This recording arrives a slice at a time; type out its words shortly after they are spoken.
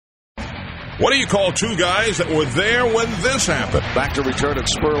What do you call two guys that were there when this happened? Back to return at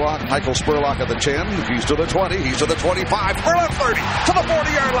Spurlock. Michael Spurlock at the 10. He's to the 20. He's to the 25. Spurlock 30 to the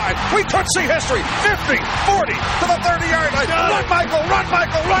 40-yard line. We could see history. 50, 40 to the 30-yard line. Run, Michael, run,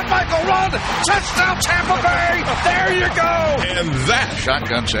 Michael, run, Michael, run. Touchdown, Tampa Bay. There you go. And that.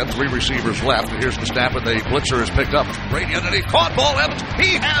 Shotgun set. 3 receivers left. And here's the snap, and the blitzer is picked up. Brady underneath. Caught ball. Evans.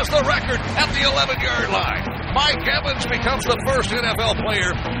 He has the record at the 11-yard line. Mike Evans becomes the first NFL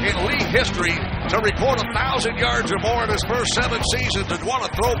player in league history to record 1,000 yards or more in his first 7 seasons and want to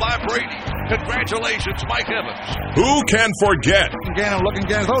throw by Brady. Congratulations, Mike Evans. Who can forget? Gannon looking,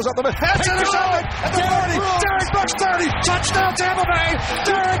 Gannon throws up the middle. That's intercepted at the 40. Derek Brooks 30. Touchdown, Tampa Bay.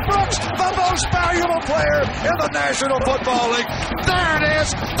 Derek Brooks, the most valuable player in the National Football League. There it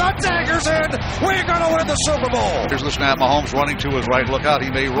is. The dagger's in. We're going to win the Super Bowl. Here's the snap. Mahomes running to his right. Look out. He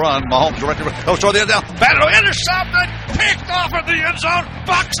may run. Mahomes directly. Goes toward the end down. Battle intercepted. Picked off in the end zone.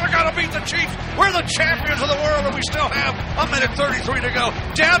 Bucks are going to beat the Chiefs. We're the champions of the world, and we still have 1:33 to go.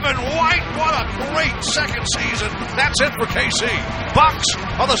 Devin White, what a great second season. That's it for KC. Bucks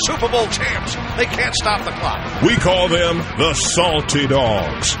are the Super Bowl champs. They can't stop the clock. We call them the Salty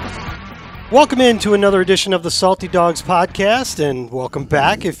Dogs. Welcome into another edition of the Salty Dogs podcast, and welcome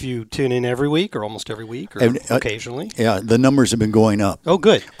back if you tune in every week or almost every week or occasionally. Yeah, the numbers have been going up. Oh,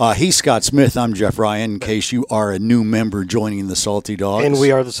 good. He's Scott Smith. I'm Jeff Ryan, in case you are a new member joining the Salty Dogs. And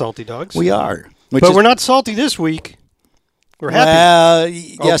we are the Salty Dogs. We are. But we're not salty this week. We're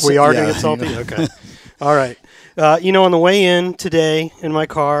happy. Yes, we are going to get salty? Okay. All right. On the way in today in my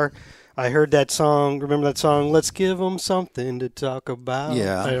car, I heard that song. Remember that song, Let's Give Them Something to Talk About?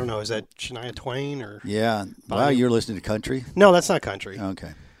 Yeah. I don't know. Is that Shania Twain or? Yeah. Wow, you're listening to country? No, that's not country.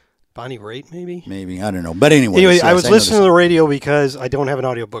 Okay. Bonnie Raitt, maybe? Maybe. I don't know. But anyway, yes, I was listening to the radio because I don't have an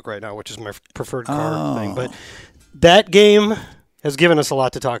audiobook right now, which is my preferred car thing. But that game has given us a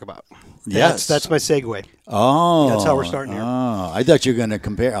lot to talk about. Yes. That's my segue. Oh. That's how we're starting here. Oh, I thought you were going to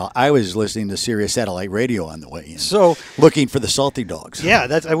compare. I was listening to Sirius Satellite Radio on the way in. So, looking for the Salty Dogs.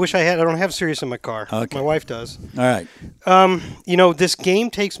 Yeah, I wish I had. I don't have Sirius in my car. Okay. My wife does. All right. This game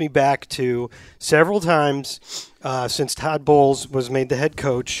takes me back to several times since Todd Bowles was made the head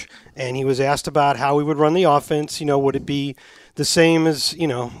coach, and he was asked about how he would run the offense. Would it be the same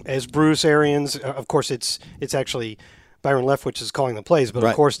as Bruce Arians? Of course, it's actually Byron Leftwich is calling the plays, but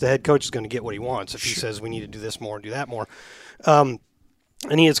of course the head coach is going to get what he wants if he says we need to do this more and do that more. And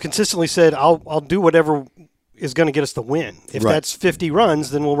he has consistently said, I'll do whatever is going to get us the win. If that's 50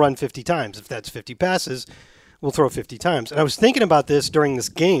 runs, then we'll run 50 times. If that's 50 passes, we'll throw 50 times. And I was thinking about this during this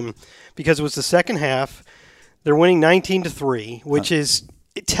game because it was the second half. They're winning 19-3, which is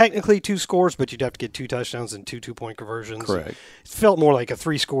technically 2 scores, but you'd have to get 2 touchdowns and 2 2-point conversions. Correct. It felt more like a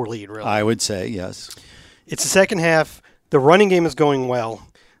 3-score lead, really. I would say, yes. It's the second half. The running game is going well.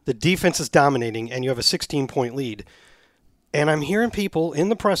 The defense is dominating, and you have a 16-point lead. And I'm hearing people in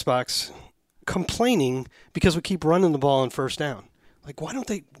the press box complaining because we keep running the ball on first down. Like, why don't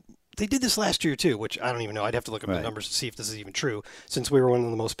they – they did this last year too, which I don't even know. I'd have to look up the numbers to see if this is even true. Since we were one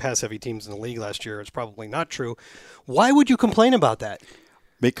of the most pass-heavy teams in the league last year, it's probably not true. Why would you complain about that?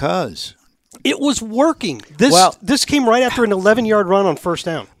 Because – it was working. This came right after an 11-yard run on first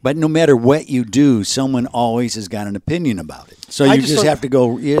down. But no matter what you do, someone always has got an opinion about it. So you just have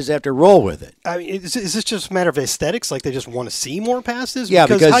to roll with it. I mean, is this just a matter of aesthetics? Like they just want to see more passes? Yeah,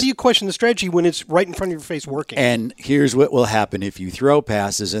 because how do you question the strategy when it's right in front of your face working? And here's what will happen if you throw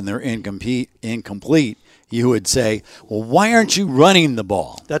passes and they're incomplete. You would say, well, why aren't you running the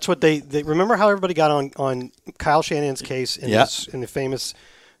ball? That's what they remember how everybody got on Kyle Shanahan's case in the famous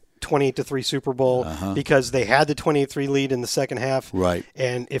 28-3 Super Bowl because they had the 28-3 lead in the second half. Right.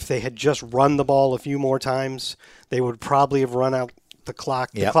 And if they had just run the ball a few more times, they would probably have run out the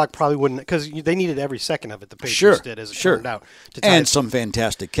clock. The clock probably wouldn't, because they needed every second of it. The Patriots did, as it turned out. And some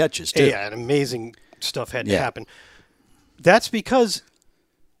fantastic catches, too. Yeah, and amazing stuff had to happen. That's because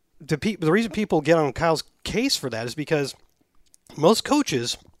the reason people get on Kyle's case for that is because most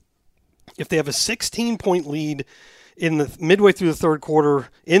coaches, if they have a 16-point lead in the midway through the third quarter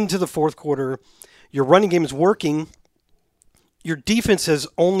into the fourth quarter, your running game is working. Your defense has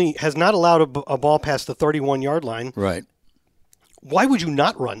not allowed a ball past the 31-yard line. Right. Why would you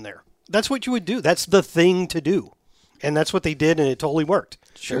not run there? That's what you would do. That's the thing to do. And that's what they did, and it totally worked.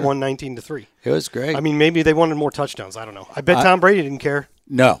 Sure. They won 19-3. It was great. I mean, maybe they wanted more touchdowns. I don't know. I bet Tom Brady didn't care.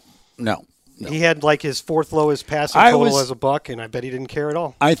 No. He had like his fourth lowest passing total as a Buck, and I bet he didn't care at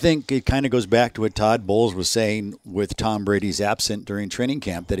all. I think it kind of goes back to what Todd Bowles was saying with Tom Brady's absent during training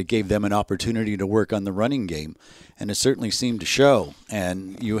camp, that it gave them an opportunity to work on the running game, and it certainly seemed to show.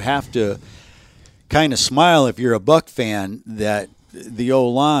 And you have to kind of smile if you're a Buck fan that the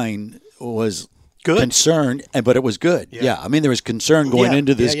O-line was Good. concern, but it was good. Yeah. I mean, there was concern going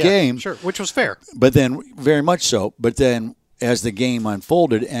into this game. Sure, which was fair. But then, very much so. But then, as the game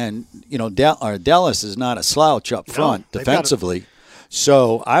unfolded, and Dallas is not a slouch up front defensively,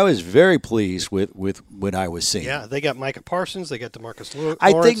 so I was very pleased with what I was seeing. Yeah, they got Micah Parsons, they got DeMarcus Lawrence.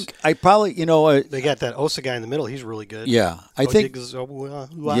 I think I probably they got that Osa guy in the middle. He's really good. Yeah, I think.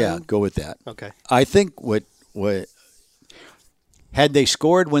 Yeah, go with that. Okay. I think what had they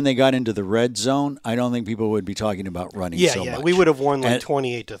scored when they got into the red zone, I don't think people would be talking about running so much. We would have won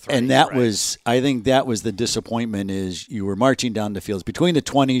 28-3. And that was, I think that was the disappointment is you were marching down the fields. Between the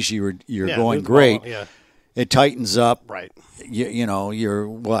 20s, you're going great. It tightens up. Right. You're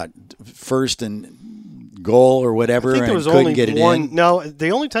what, first and goal or whatever, I think there was and couldn't only get it one, in. No,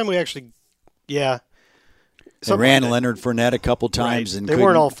 the only time we actually, They ran Leonard Fournette a couple times. Right. And they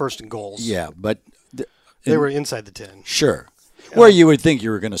weren't all first and goals. Yeah, but they were inside the 10. Sure. Where you would think you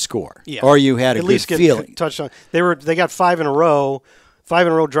were going to score, or you had at a least good feeling. Touchdown. They got 5 in a row. 5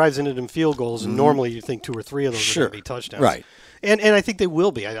 in a row drives into them field goals, and normally you think 2 or 3 of those are going to be touchdowns. Right. And I think they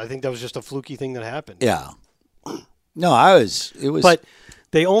will be. I think that was just a fluky thing that happened. Yeah. No, it was. But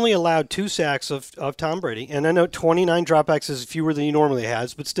they only allowed 2 sacks of Tom Brady, and I know 29 dropbacks is fewer than he normally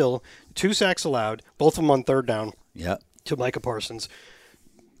has, but still 2 sacks allowed, both of them on third down. Yeah. To Micah Parsons.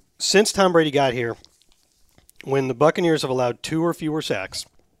 Since Tom Brady got here, when the Buccaneers have allowed 2 or fewer sacks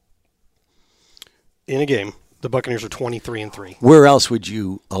in a game, the Buccaneers are 23-3. Where else would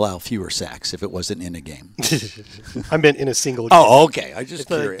you allow fewer sacks if it wasn't in a game? I meant in a single game. Oh, okay. I just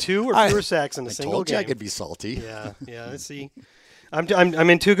curious. 2 or fewer sacks in a single game. I could be salty. Yeah. Let's see. I'm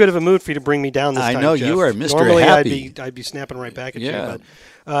in too good of a mood for you to bring me down this time. I know Jeff. you are Mr. Normally Happy. I'd be snapping right back at you.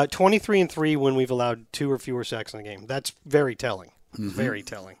 But 23-3 when we've allowed 2 or fewer sacks in a game. That's very telling. Very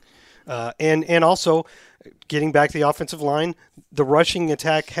telling. And also, getting back to the offensive line, the rushing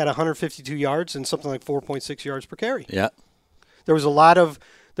attack had 152 yards and something like 4.6 yards per carry. Yeah. There was a lot of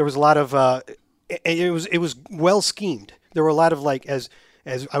it was well schemed. There were a lot of as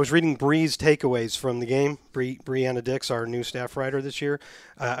I was reading Bree's takeaways from the game. Brianna Dix, our new staff writer this year,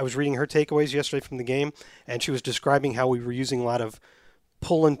 I was reading her takeaways yesterday from the game, and she was describing how we were using a lot of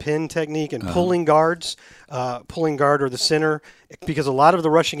pull and pin technique and pulling guards, pulling guard or the center, because a lot of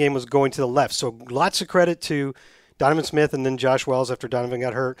the rushing game was going to the left. So lots of credit to Donovan Smith and then Josh Wells after Donovan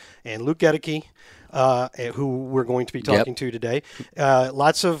got hurt, and Luke Gedeke, who we're going to be talking to today.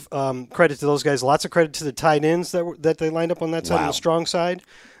 Lots of credit to those guys. Lots of credit to the tight ends that they lined up on that side, on the strong side,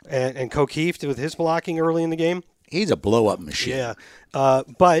 and O'Keefe with his blocking early in the game. He's a blow-up machine. Yeah,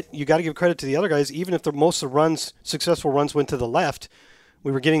 but you got to give credit to the other guys. Even if most of the successful runs went to the left,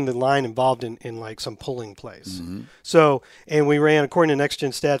 we were getting the line involved in some pulling plays. So, and we ran, according to Next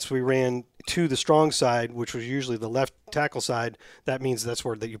Gen Stats, we ran to the strong side, which was usually the left tackle side. That means that's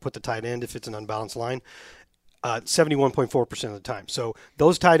where you put the tight end if it's an unbalanced line, 71.4% of the time. So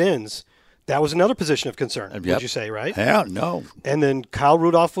those tight ends, that was another position of concern, would you say, right? Yeah, no. And then Kyle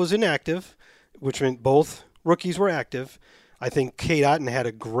Rudolph was inactive, which meant both rookies were active. I think Cade Otton had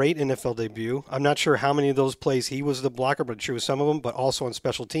a great NFL debut. I'm not sure how many of those plays he was the blocker, but sure was some of them, but also on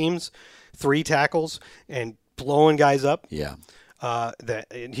special teams, 3 tackles and blowing guys up. Yeah.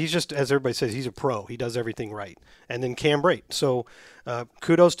 And he's just, as everybody says, he's a pro. He does everything right. And then Cam Brate. So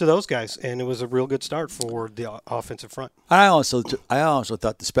kudos to those guys, and it was a real good start for the offensive front. I also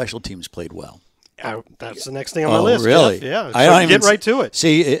thought the special teams played well. That's the next thing on my list. Really? Jeff. Yeah. Get right to it.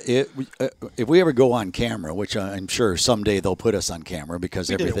 See, if we ever go on camera, which I'm sure someday they'll put us on camera because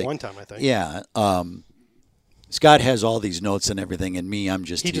we everything. did it one time, I think. Yeah. Scott has all these notes and everything, and me, I'm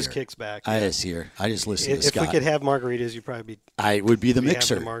just he here. just kicks back. I just here. I just listen to Scott. If we could have margaritas, you'd probably be. I would be the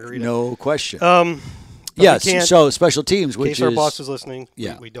mixer. No question. Yes. So special teams, which in case our boss is listening,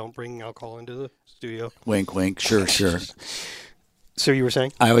 yeah. we don't bring alcohol into the studio. Wink, wink. Sure. So you were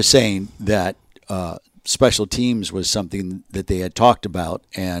saying? I was saying that special teams was something that they had talked about,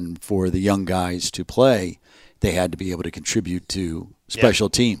 and for the young guys to play, they had to be able to contribute to special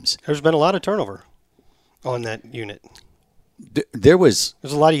teams. There's been a lot of turnover on that unit. There's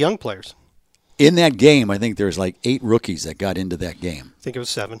a lot of young players. In that game, I think there's like 8 rookies that got into that game. I think it was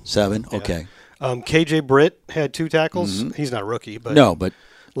 7. 7? Yeah. Okay. KJ Britt had 2 tackles. Mm-hmm. He's not a rookie, but a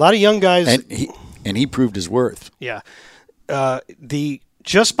lot of young guys. And he proved his worth. Yeah.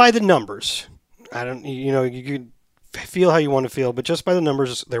 Just by the numbers, you could feel how you want to feel, but just by the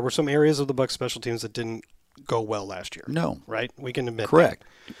numbers, there were some areas of the Bucs special teams that didn't go well last year. No. Right? We can admit Correct.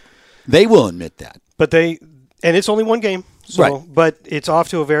 That. They will admit that. But and it's only one game, so, right. But it's off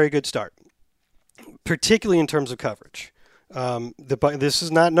to a very good start, particularly in terms of coverage. This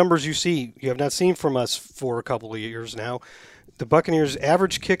is not numbers you have not seen from us for a couple of years now. The Buccaneers'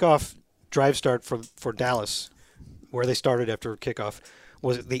 average kickoff drive start for Dallas, where they started after kickoff,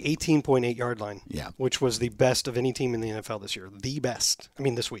 was the 18.8-yard line, which was the best of any team in the NFL this year. The best. I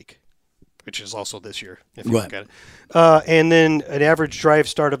mean, this week, which is also this year, if you look at it. And then an average drive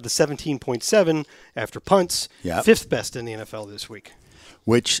start of the 17.7 after punts, fifth best in the NFL this week.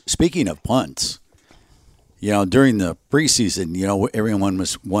 Which, speaking of punts, during the preseason, everyone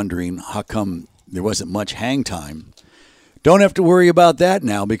was wondering how come there wasn't much hang time. Don't have to worry about that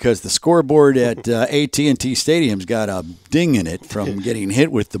now because the scoreboard at AT&T Stadium's got a ding in it from getting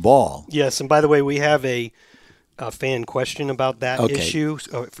hit with the ball. Yes, and by the way, we have a fan question about that issue.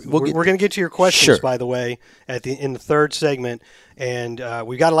 We're going to get to your questions, by the way, in the third segment, and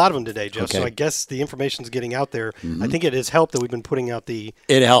we got a lot of them today, Jeff. So I guess the information's getting out there. I think it has helped that we've been putting out the.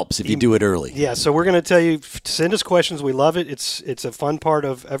 It helps if you do it early. Yeah, so we're going to tell you, send us questions. We love it. It's a fun part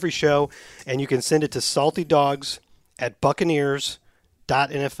of every show, and you can send it to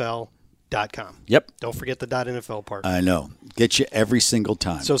saltydogs@buccaneers.nfl.com. Yep. Don't forget the .nfl part. I know. Get you every single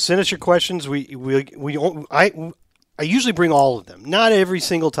time. So send us your questions. I usually bring all of them. Not every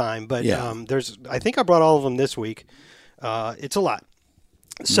single time, but I think I brought all of them this week. It's a lot.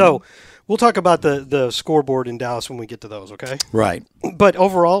 So we'll talk about the scoreboard in Dallas when we get to those, okay? Right. But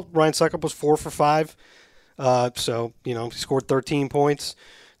overall, Ryan Succop was 4 for 5. So, he scored 13 points.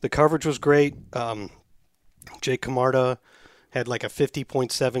 The coverage was great. Jake Camarda had like a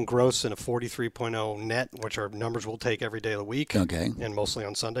 50.7 gross and a 43.0 net, which are numbers we'll take every day of the week. Okay. And mostly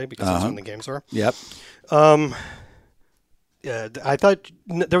on Sunday because that's when the games are. Yep. I thought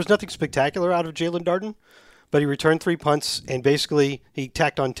there was nothing spectacular out of Jalen Darden, but he returned 3 punts, and basically he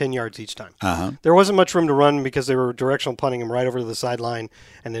tacked on 10 yards each time. There wasn't much room to run because they were directional punting him right over to the sideline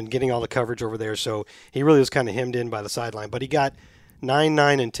and then getting all the coverage over there, so he really was kind of hemmed in by the sideline. But he got 9,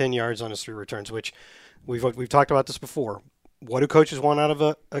 9, and 10 yards on his 3 returns, which we've talked about this before. What do coaches want out of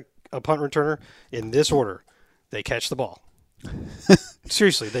a punt returner? In this order, they catch the ball.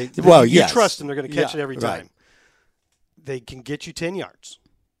 Seriously, you trust them, they're going to catch it every time. Right. They can get you 10 yards.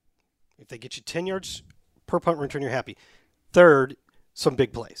 If they get you 10 yards per punt return, you're happy. Third, some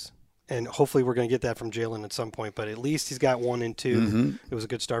big plays. And hopefully we're going to get that from Jalen at some point, but at least he's got 1 and 2. It was a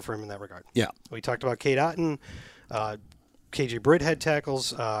good start for him in that regard. Yeah. We talked about Cade Otton. KJ Britt had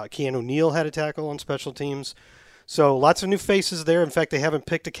tackles. Keanu Neal had a tackle on special teams. So lots of new faces there. In fact, they haven't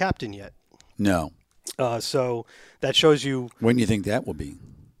picked a captain yet. No. So that shows you. When do you think that will be?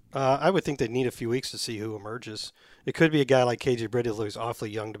 I would think they'd need a few weeks to see who emerges. It could be a guy like KJ Britt, who's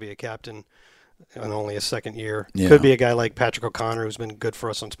awfully young to be a captain and only a second year. Yeah. Could be a guy like Patrick O'Connor, who's been good for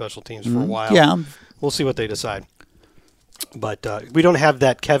us on special teams for a while. Yeah. We'll see what they decide. But we don't have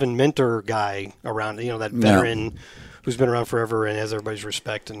that Kevin Minter guy around, that veteran who's been around forever and has everybody's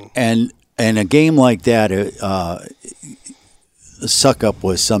respect. And a game like that, Succop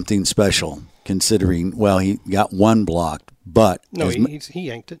was something special, considering, he got 1 blocked, but... No, he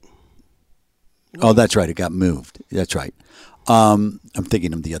yanked it. Oh, that's right. It got moved. That's right. I'm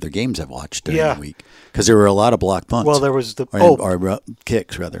thinking of the other games I've watched during the week because there were a lot of blocked punts. Well, there was the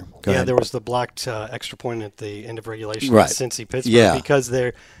kicks rather. Go ahead. ahead. There was the blocked extra point at the end of regulation right. at Cincy Pittsburgh because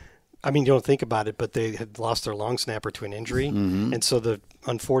they're. I mean, you don't think about it, but they had lost their long snapper to an injury, and so the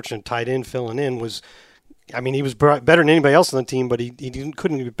unfortunate tight end filling in was. I mean, he was better than anybody else on the team, but he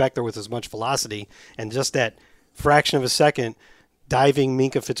couldn't get back there with as much velocity, and just that fraction of a second, diving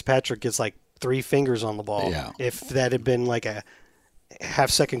Minkah Fitzpatrick gets like 3 fingers on the ball. Yeah. If that had been like a half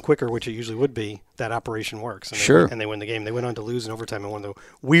second quicker, which it usually would be, that operation works. And they win the game. They went on to lose in overtime in one of the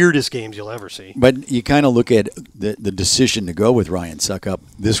weirdest games you'll ever see. But you kind of look at the decision to go with Ryan Succop.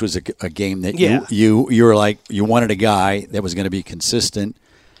 This was a game that you were like, you wanted a guy that was going to be consistent,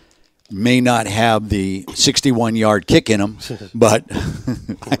 may not have the 61-yard kick in him, but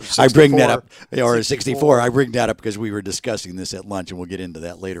I bring that up, or a 64. I bring that up because we were discussing this at lunch, and we'll get into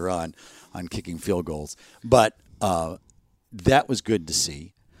that later on kicking field goals. But that was good to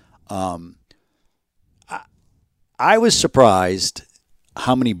see. I was surprised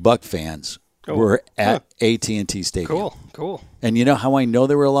how many Buck fans were at AT&T Stadium. Cool. And you know how I know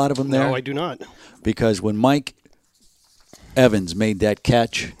there were a lot of them there? No, I do not. Because when Mike Evans made that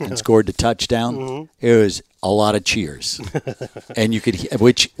catch and scored the touchdown, it was a lot of cheers. And you could,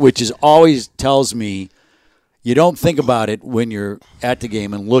 which is always tells me, you don't think about it when you're at the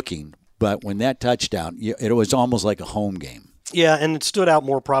game and looking, but when that touchdown, it was almost like a home game. Yeah, and it stood out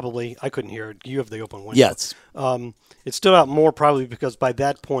more probably. I couldn't hear it. You have the open window. Yes. It stood out more probably because by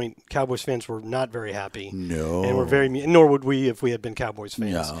that point, Cowboys fans were not very happy. No. And were very, nor would we if we had been Cowboys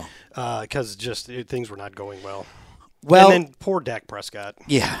fans. No. Because things were not going well. Well, and then poor Dak Prescott.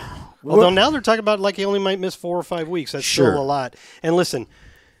 Yeah. Although now they're talking about like he only might miss 4 or 5 weeks. That's still a lot. And listen,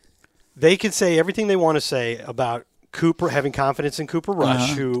 they can say everything they want to say about Cooper, having confidence in Cooper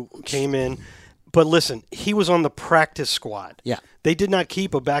Rush, who came in. But listen, he was on the practice squad. Yeah. They did not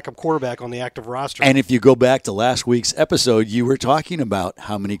keep a backup quarterback on the active roster. And if you go back to last week's episode, you were talking about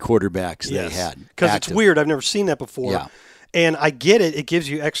how many quarterbacks they had. Because it's weird. I've never seen that before. Yeah. And I get it. It gives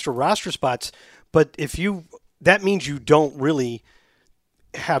you extra roster spots. But that means you don't really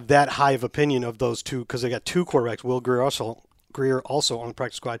have that high of opinion of those two because they got two quarterbacks, Will Greer also on the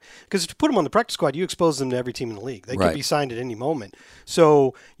practice squad. Because if you put them on the practice squad, you expose them to every team in the league. They could be signed at any moment.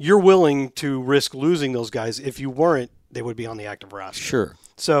 So you're willing to risk losing those guys. If you weren't, they would be on the active roster. Sure.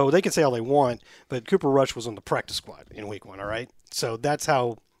 So they can say all they want, but Cooper Rush was on the practice squad in week 1, all right? So that's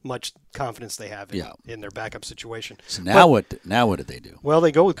how much confidence they have in their backup situation. So now what did they do? Well,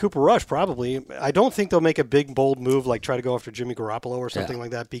 they go with Cooper Rush probably. I don't think they'll make a big, bold move like try to go after Jimmy Garoppolo or something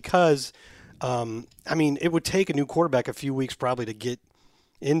like that because – it would take a new quarterback a few weeks probably to get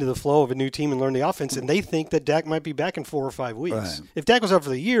into the flow of a new team and learn the offense, and they think that Dak might be back in 4 or 5 weeks. Right. If Dak was out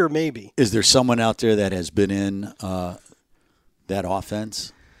for the year, maybe. Is there someone out there that has been in that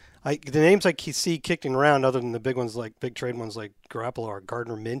offense? The names I see kicking around, other than the big trade ones like Garoppolo, are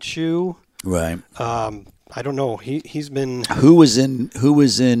Gardner Minshew. Right. I don't know. He's been. Who was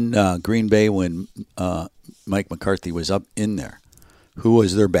in Green Bay when Mike McCarthy was up in there? Who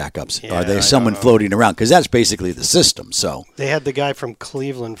was their backups? Yeah, Are they someone floating around? Because that's basically the system. So they had the guy from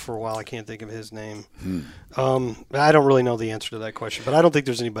Cleveland for a while. I can't think of his name. I don't really know the answer to that question, but I don't think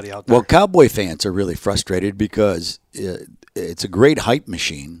there's anybody out there. Well, Cowboy fans are really frustrated because it's a great hype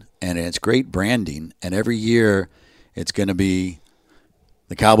machine and it's great branding, and every year it's going to be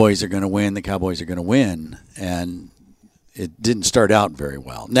the Cowboys are going to win, the Cowboys are going to win, and it didn't start out very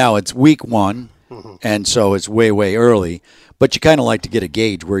well. Now it's week 1, and so it's way, way early. But you kind of like to get a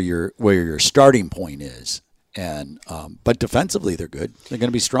gauge where your starting point is, and but defensively they're good. They're going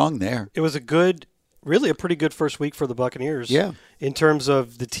to be strong there. It was a pretty good first week for the Buccaneers. Yeah. In terms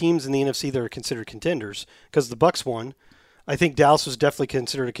of the teams in the NFC that are considered contenders, because the Bucs won. I think Dallas was definitely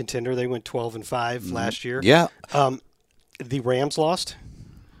considered a contender. They went 12-5 last year. Yeah. The Rams lost.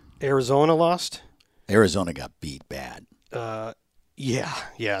 Arizona lost. Arizona got beat bad.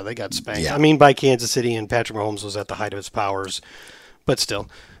 Yeah, they got spanked. Yeah. I mean, by Kansas City, and Patrick Mahomes was at the height of his powers, but still.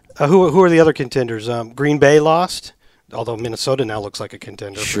 Who are the other contenders? Green Bay lost, although Minnesota now looks like a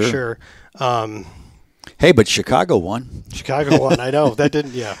contender for sure. Hey, but Chicago won. Chicago won, I know. That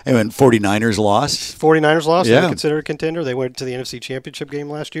didn't, And when 49ers lost. 49ers lost, yeah. They were considered a contender. They went to the NFC Championship game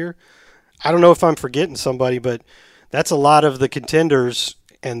last year. I don't know if I'm forgetting somebody, but that's a lot of the contenders,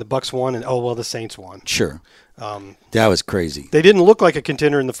 and the Bucs won, and the Saints won. Sure. That was crazy. They didn't look like a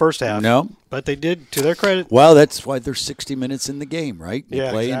contender in the first half. No. But they did, to their credit. Well, that's why there's 60 minutes in the game, right? You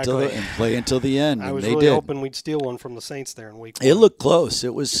play exactly. play until the end. I was and really did. hoping we'd steal one from the Saints there in week 1. It looked close.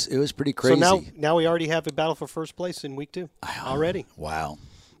 It was pretty crazy. So now we already have a battle for first place in week 2 already. Wow.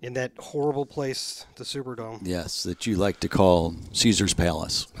 In that horrible place, the Superdome. Yes, that you like to call Caesar's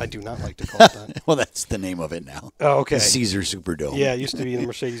Palace. I do not like to call it that. Well, that's the name of it now. Oh, okay. The Caesar Superdome. Yeah, it used to be the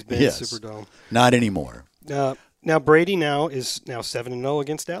Mercedes-Benz Yes. Superdome. Not anymore. Now Brady is 7-0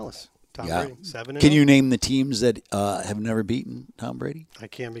 against Dallas. Tom Brady, 7-0. Can you name the teams that have never beaten Tom Brady? I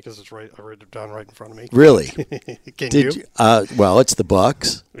can because it's right. I wrote it down right in front of me. Really? Can you? Well, it's the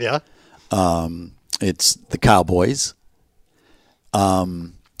Bucks. Yeah. It's the Cowboys.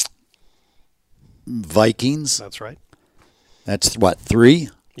 Vikings. That's right. That's what, 3?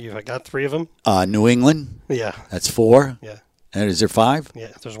 You got 3 of them. New England. Yeah. That's 4. Yeah. And is there 5? Yeah.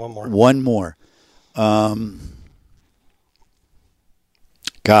 There's one more. One more.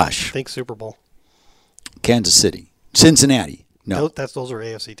 Gosh. Think Super Bowl. Kansas City. Cincinnati. No. Those are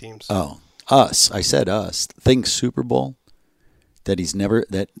AFC teams. Oh, us. I said us. Think Super Bowl. That he's never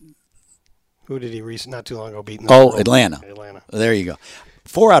that. Who did he not too long ago beat? Atlanta. Atlanta. There you go.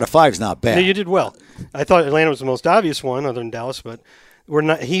 4 out of 5 is not bad. Yeah, you did well. I thought Atlanta was the most obvious one, other than Dallas, but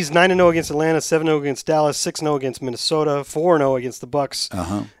he's 9-0 against Atlanta, 7-0 against Dallas, 6-0 against Minnesota, 4-0 against the Bucks,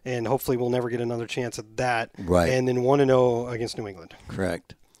 and hopefully we'll never get another chance at that. Right. And then 1-0 against New England.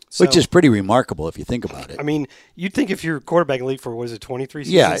 Correct. So, which is pretty remarkable if you think about it. I mean, you'd think if you're quarterback in the league for 23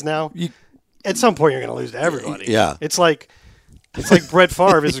 seasons now, at some point you're going to lose to everybody. Yeah. It's like Brett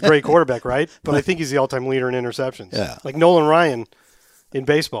Favre is a great quarterback, right? But I think he's the all-time leader in interceptions. Yeah. Like Nolan Ryan in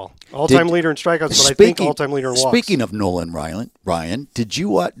baseball, all-time leader in strikeouts, but I think all-time leader in walks. Speaking of Nolan Ryan, did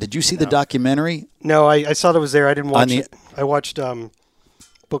you see the documentary? No, I saw that was there. I didn't watch it. I watched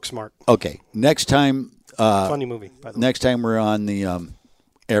Booksmart. Okay, next time. Funny movie, by the way. Next time we're on the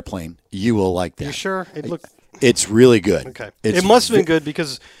airplane, you will like that. You sure? It's really good. Okay. It must have been good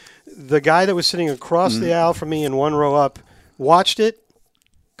because the guy that was sitting across the aisle from me in one row up watched it,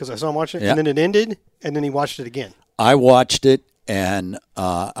 because I saw him watching it, Yeah. and then it ended, and then he watched it again. I watched it, and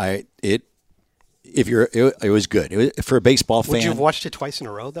it was good. It was, for a baseball fan. Would you have watched it twice in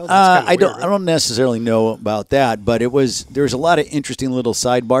a row though? That's I kinda weird, I don't necessarily know about that, but there's a lot of interesting little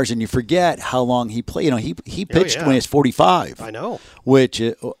sidebars, and you forget how long he played. You know, he pitched yeah. when he was 45. I know. Which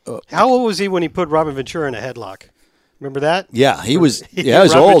How old was he when he put Robin Ventura in a headlock? Remember that? yeah, he was. Yeah, it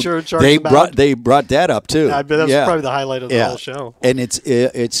was Robin old. Ventura charged They brought that up too. I bet that's yeah. probably the highlight of the whole show. And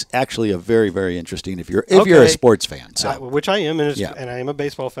it's actually a very, very interesting if you're Okay. a sports fan. So Which I am, and, Yeah. and I am a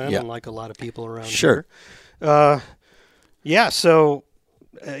baseball fan, Yeah. and like a lot of people around Sure. here. Yeah, so,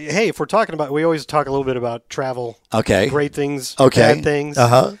 hey, if we're talking about, we always talk a little bit about travel. Okay. Great things, Okay. bad things.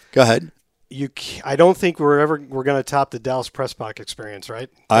 Go ahead. I don't think we're going to top the Dallas Press Box experience, right?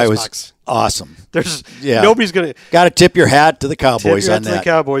 I was Box. awesome. There's Yeah. nobody's going to Got to tip your hat to the Cowboys on the that.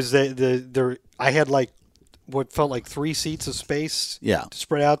 Cowboys. I had like what felt like 3 seats of space. Yeah. To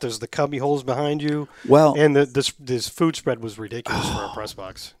spread out. There's the cubby holes behind you. Well- and this food spread was ridiculous for a press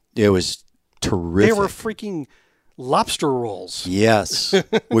box. It was terrific. They were freaking lobster rolls. Yes, with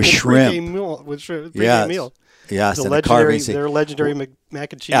Pre-game shrimp. meal. With pre-game Yes. meal. Yes, The and the legendary, carving. their legendary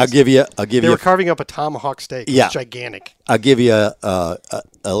mac and cheese. I'll give you. They were carving up a tomahawk steak. It Yeah. was gigantic. I'll give you a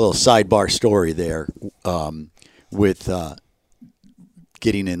little sidebar story there with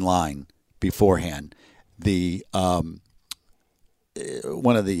getting in line beforehand. The one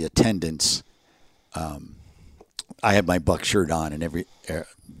of the attendants, I had my Buck shirt on and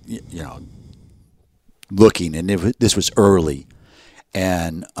looking, and this was early,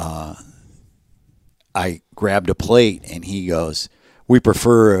 and I grabbed a plate, and he goes, "We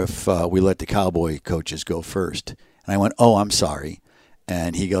prefer if we let the Cowboy coaches go first." And I went, "Oh, I'm sorry."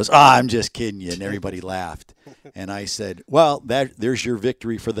 And he goes, I'm just kidding you. And everybody laughed. And I said, well, there's your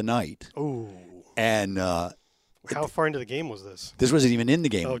victory for the night. Ooh. And How far into the game was this? this wasn't even in the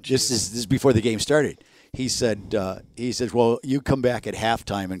game. Oh, this is before the game started. He said, well, you come back at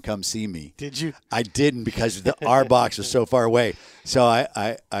halftime and come see me. Did you? I didn't because our box was so far away. So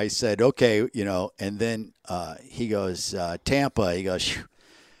I said, okay, and then he goes, Tampa. He goes, "Phew,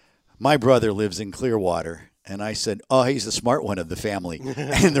 my brother lives in Clearwater. And I said, oh, he's the smart one of the family.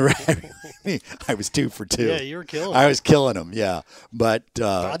 And I was 2 for 2. Yeah, you were killing I him. was killing him, yeah. But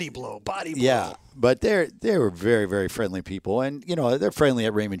Body blow. yeah, but they were very, very friendly people, and they're friendly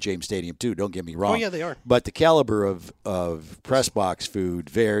at Raymond James Stadium too. Don't get me wrong. Oh, yeah, they are. But the caliber of press box food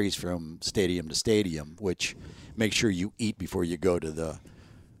varies from stadium to stadium, which make sure you eat before you go to the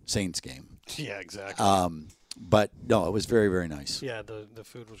Saints game. Yeah, exactly. But no, it was very, very nice. Yeah, the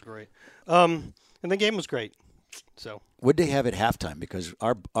food was great. And the game was great. So Would they have at halftime? Because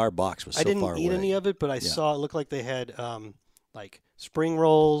our box was so I didn't far eat away. any of it, but I saw it looked like they had like spring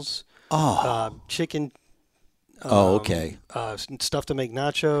rolls, chicken. Okay. Stuff to make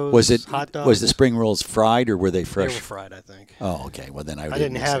nachos. Was it hot dogs? Was the spring rolls fried or were they They fresh? were fried, I think. Oh, okay. Well, then I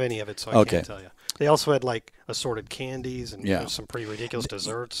didn't miss have it. any of it, so I Okay. can't tell you. They also had like assorted candies and Yeah. some pretty ridiculous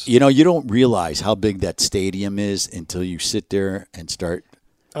desserts. You don't realize how big that stadium is until you sit there and start.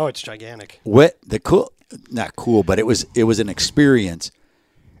 Oh, it's gigantic. Not cool, but it was an experience.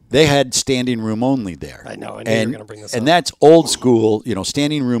 They had standing room only there. I know. I knew you were going to bring this up. And that's old school.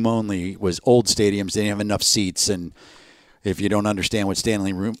 Standing room only was old stadiums. They didn't have enough seats. And if you don't understand what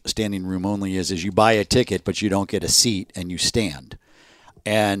standing room only is you buy a ticket, but you don't get a seat and you stand.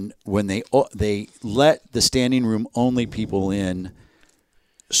 And when they let the standing room only people in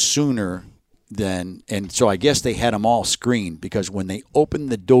sooner than, and so I guess they had them all screened because when they opened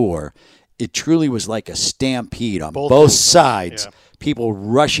the door, it truly was like a stampede on both sides. Yeah. People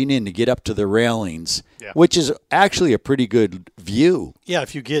rushing in to get up to the railings, Yeah. which is actually a pretty good view. Yeah,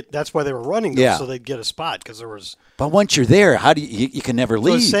 that's why they were running them, Yeah. so they'd get a spot because there was. But once you're there, how do you can never I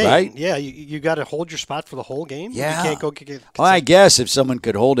was leave, saying, right? Yeah, you got to hold your spot for the whole game. Yeah. You can't go get. Well, I guess if someone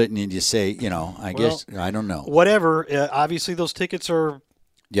could hold it and you just say, guess I don't know. Whatever. Obviously, those tickets are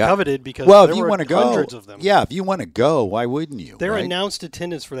Yeah. coveted because well, there if you were want to go, hundreds of them. yeah, if you want to go, why wouldn't you? Their right? announced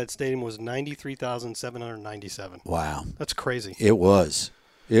attendance for that stadium was 93,797. Wow, That's crazy. it was.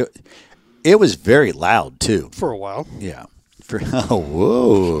 It was very loud too. For a while. Yeah.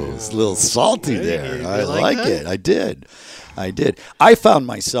 Whoa, it's a little salty Hey, there. you I like like that? it. I did. I found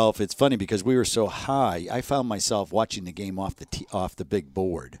myself. It's funny because we were so high. I found myself watching the game off the big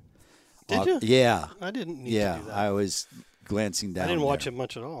board. Did you? Yeah. I didn't need Yeah. to do that. I was glancing down. I didn't watch there. it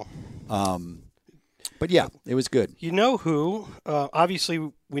much at all. But yeah, it was good. You know who? Obviously,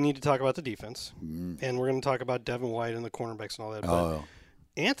 we need to talk about the defense, Mm. and we're going to talk about Devin White and the cornerbacks and all that. But Oh,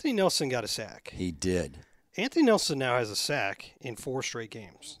 Anthony Nelson got a sack. he did. Anthony Nelson now has a sack in 4 straight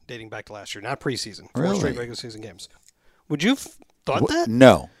games, dating back to last year, not preseason. 4 Really? straight regular season games. Would you thought that?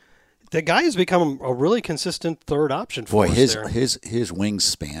 No. The guy has become a really consistent third option for Boy, us there. his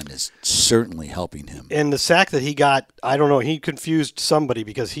wingspan is certainly helping him. And the sack that he got, I don't know, he confused somebody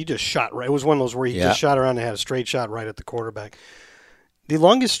because he just shot right. It was one of those where he just shot around and had a straight shot right at the quarterback. The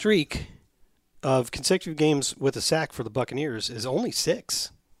longest streak of consecutive games with a sack for the Buccaneers is only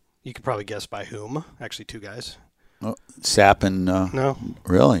 6. You could probably guess by whom. Actually, 2 guys. Oh, Sapp and No.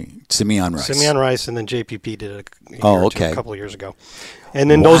 Really? Simeon Rice. Simeon Rice, and then JPP did it a couple of years ago. And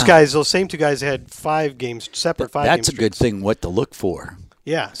then those same 2 guys had 5 games, separate 5 games. That's a good thing, what to look for.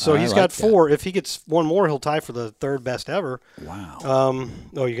 Yeah, so he's got 4. If he gets one more, he'll tie for the 3rd best ever. Wow.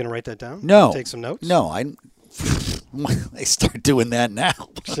 You're going to write that down? No. Take some notes? No, I start doing that now.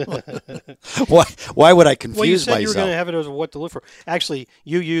 Why would I confuse myself? Well, you said you were going to have it as a what to look for. Actually,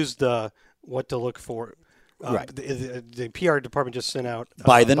 you used the what to look for. Right. The PR department just sent out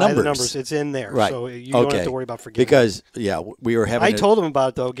by the numbers. It's in there, right? So you don't have to worry about forgetting. Because we were having. I told them about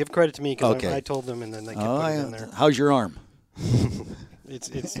it though. Give credit to me because okay. I told them, and then they kept putting it in there. How's your arm?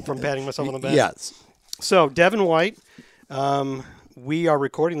 It's from patting myself on the back. Yes. So Devin White, we are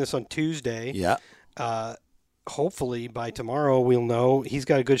recording this on Tuesday. Yeah. Hopefully by tomorrow we'll know. He's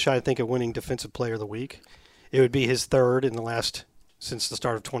got a good shot, I think, at winning Defensive Player of the Week. It would be his 3rd in the last since the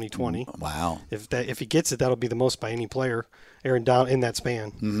start of 2020. Wow. If he gets it, that'll be the most by any player. Aaron Donald in that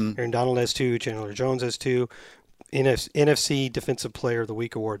span. Mm-hmm. Aaron Donald has 2. Chandler Jones has 2. NFC Defensive Player of the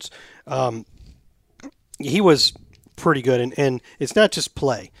Week awards. He was pretty good, and it's not just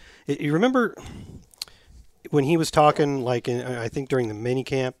play. You remember when he was talking, like I think during the mini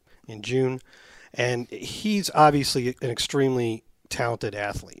camp in June, and he's obviously an extremely talented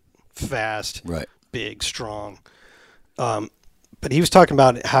athlete, fast, right, big, strong. But he was talking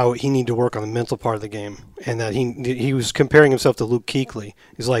about how he needed to work on the mental part of the game, and that he was comparing himself to Luke Kuechly.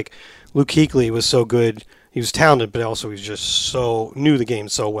 He's like, Luke Kuechly was so good. He was talented, but also he was just knew the game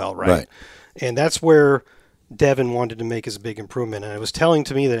so well, right? And that's where Devin wanted to make his big improvement. And it was telling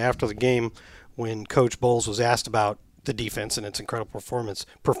to me that after the game, when Coach Bowles was asked about the defense and its incredible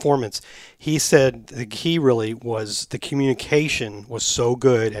performance, he said the key really was the communication was so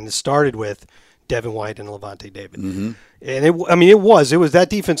good, and it started with Devin White and Levante David. Mm-hmm. And it was that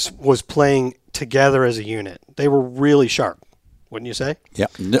defense was playing together as a unit. They were really sharp, wouldn't you say? Yeah.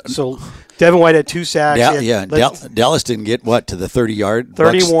 So Devin White had 2 sacks. Dallas didn't get to the 30-yard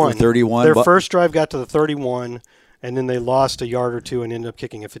 31. 31. Their first drive got to the 31, and then they lost a yard or 2 and ended up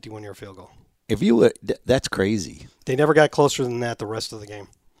kicking a 51-yard field goal. If you would, that's crazy. They never got closer than that the rest of the game.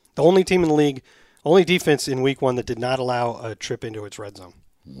 The only team in the league, only defense in week 1 that did not allow a trip into its red zone.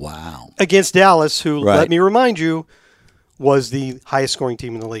 Wow. Against Dallas, who, let me remind you, was the highest scoring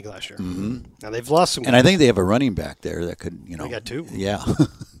team in the league last year. Mm-hmm. Now they've lost some. And I think they have a running back there that could, They got 2. Yeah.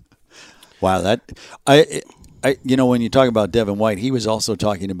 Wow. When you talk about Devin White, he was also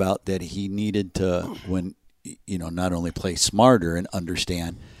talking about that he needed to, not only play smarter and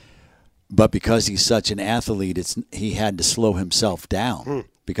understand, but because he's such an athlete, he had to slow himself down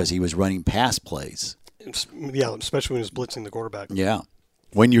because he was running pass plays. Yeah, especially when he was blitzing the quarterback. Yeah.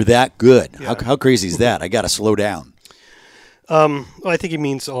 When you're that good, Yeah. how crazy is that? I got to slow down. I think he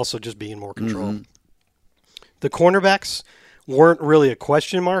means also just being more controlled. Mm-hmm. The cornerbacks weren't really a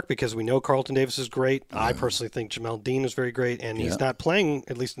question mark because we know Carlton Davis is great. Yeah. I personally think Jamel Dean is very great, and he's not playing,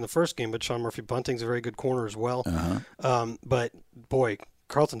 at least in the first game, but Sean Murphy-Bunting's a very good corner as well. Uh-huh. But, boy,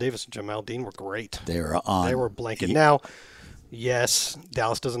 Carlton Davis and Jamel Dean were great. They were blanket. Now, yes,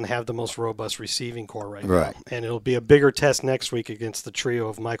 Dallas doesn't have the most robust receiving core right now. And it'll be a bigger test next week against the trio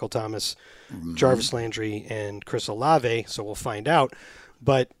of Michael Thomas, Jarvis Landry, and Chris Olave, so we'll find out.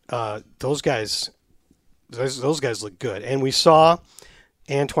 But those guys look good. And we saw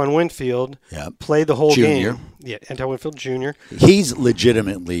Antoine Winfield play the whole game. Yeah, Antoine Winfield Jr. He's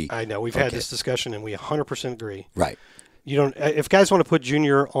legitimately. I know. We've had this discussion, and we 100% agree. Right. You don't. If guys want to put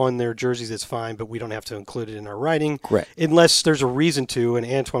Junior on their jerseys, it's fine, but we don't have to include it in our writing. Correct. Unless there's a reason to, and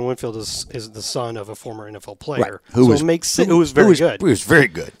Antoine Winfield is the son of a former NFL player. Right. Who was very good. He was very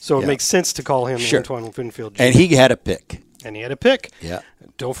good. So it makes sense to call him Antoine Winfield Jr. And he had a pick. Yeah.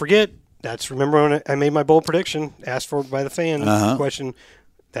 Don't forget, remember when I made my bold prediction, asked for by the fan question,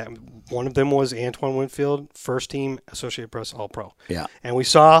 that one of them was Antoine Winfield, first team Associated Press All-Pro. Yeah. And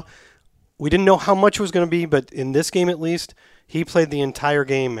we didn't know how much it was going to be, but in this game at least, he played the entire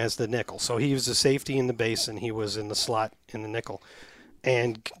game as the nickel. So he was the safety in the base, and he was in the slot in the nickel.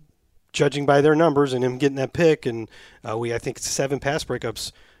 And judging by their numbers and him getting that pick, and I think 7 pass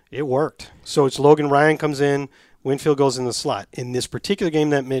breakups, it worked. So it's Logan Ryan comes in, Winfield goes in the slot. In this particular game,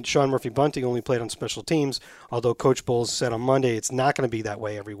 that meant Sean Murphy-Bunting only played on special teams, although Coach Bowles said on Monday it's not going to be that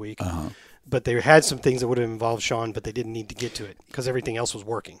way every week. But they had some things that would have involved Sean, but they didn't need to get to it because everything else was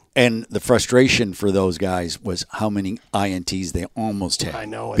working. And the frustration for those guys was how many INTs they almost had. I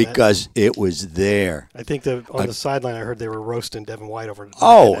know. Because it was there. I think on the sideline, I heard they were roasting Devin White over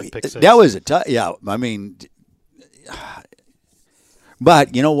that pick six. That was a tough. Yeah, I mean,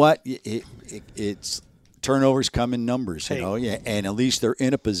 but you know what? It's turnovers come in numbers, you know. Yeah, and at least they're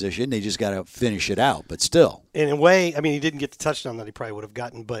in a position. They just got to finish it out. But still, in a way, I mean, he didn't get the touchdown that he probably would have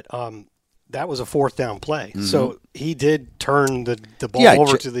gotten, but that was a fourth down play. Mm-hmm. So he did turn the ball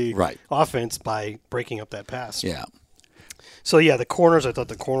over to the offense by breaking up that pass. Yeah. So yeah, the corners. I thought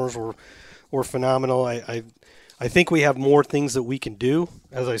the corners were phenomenal. I think we have more things that we can do.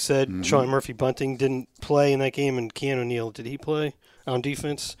 As I said, Sean Murphy-Bunting didn't play in that game, and Keanu Neal, did he play on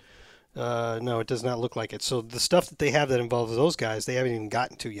defense? No, it does not look like it. So the stuff that they have that involves those guys, they haven't even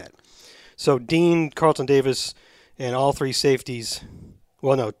gotten to yet. So Dean, Carlton Davis, and all three safeties.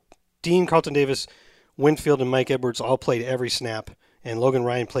 Well, no, Dean, Carlton Davis, Winfield, and Mike Edwards all played every snap, and Logan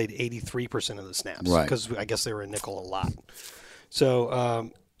Ryan played 83% of the snaps because I guess they were a nickel a lot.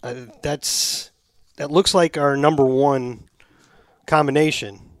 So that looks like our number one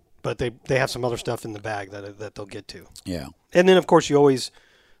combination, but they have some other stuff in the bag that they'll get to. Yeah. And then, of course,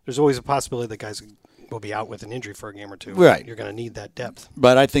 there's always a possibility that guys will be out with an injury for a game or two. Right. You're going to need that depth.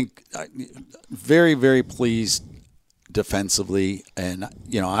 But I think very, very pleased defensively. And,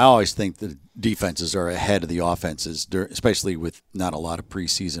 I always think the defenses are ahead of the offenses, especially with not a lot of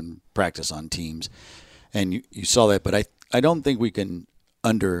preseason practice on teams. And you saw that. But I don't think we can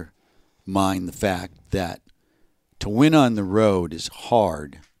undermine the fact that to win on the road is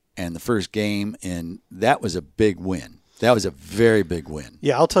hard. And the first game, and that was a big win. That was a very big win.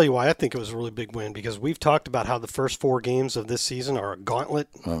 Yeah, I'll tell you why I think it was a really big win, because we've talked about how the first 4 games of this season are a gauntlet.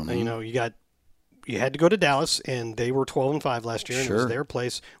 Mm-hmm. And, you had to go to Dallas, and they were 12-5 last year, and it was their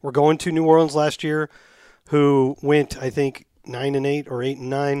place. We're going to New Orleans last year, who went, I think, 9-8 or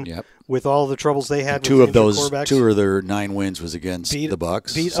 8-9 with all the troubles they had. Two of their 9 wins was against the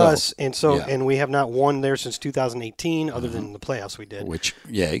Bucs. Beat us, and we have not won there since 2018, other than the playoffs we did. Which,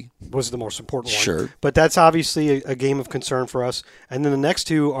 was the most important one. Sure. But that's obviously a game of concern for us. And then the next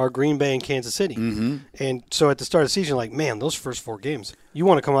 2 are Green Bay and Kansas City. Mm-hmm. And so at the start of the season, man, those first 4 games, you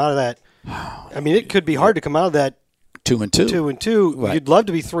want to come out of that. I mean, it could be hard to come out of that 2-2. 2-2. Right. You'd love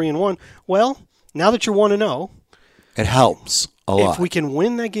to be 3-1. Well, now that you're 1-0, it helps a lot. If we can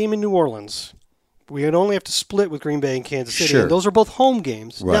win that game in New Orleans, we would only have to split with Green Bay and Kansas City. Sure. And those are both home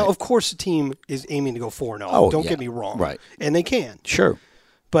games. Right. Now, of course, the team is aiming to go 4-0. Don't get me wrong. Right. And they can. Sure.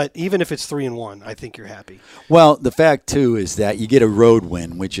 But even if it's 3-1, I think you're happy. Well, the fact, too, is that you get a road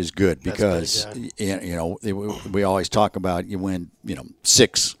win, which is good because, big, we always talk about you win,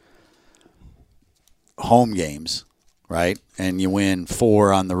 6 home games, right? And you win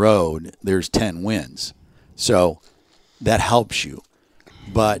 4 on the road, there's 10 wins. So that helps you.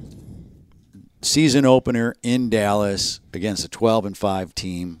 But season opener in Dallas against a 12-5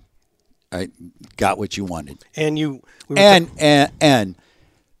 team, I got what you wanted. And and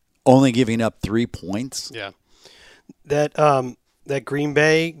only giving up 3 points. Yeah. That Green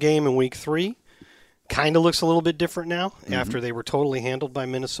Bay game in week 3 kind of looks a little bit different now after they were totally handled by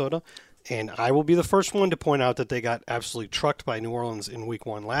Minnesota. And I will be the first one to point out that they got absolutely trucked by New Orleans in week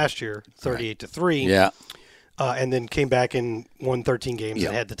 1 last year, 38-3. Yeah. And then came back and won 13 games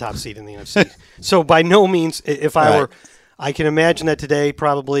and had the top seed in the NFC. So by no means, if I can imagine that today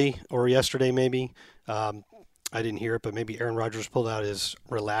probably, or yesterday maybe, I didn't hear it, but maybe Aaron Rodgers pulled out his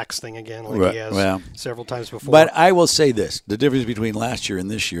relax thing again like he has several times before. But I will say this. The difference between last year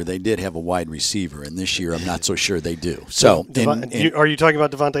and this year, they did have a wide receiver, and this year I'm not so sure they do. So, are you talking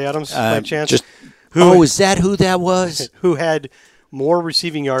about Devontae Adams by chance? Is that who that was? Who had more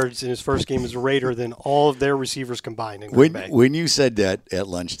receiving yards in his first game as a Raider than all of their receivers combined in Green Bay. When you said that at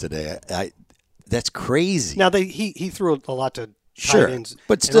lunch today, that's crazy. Now, he threw a lot to tight ends.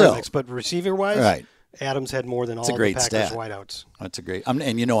 But still. But receiver-wise, right. Adams had more than all the Packers stat. wideouts. That's a great. I'm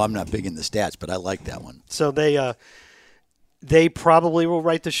not big in the stats, but I like that one. So they probably will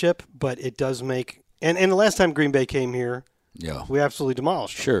right the ship, but it does make and the last time Green Bay came here, we absolutely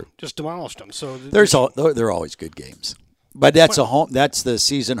demolished them. Sure, just demolished them. So they're always good games, but that's That's the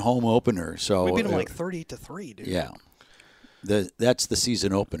season home opener. So we beat them 30-3, dude. Yeah. That's the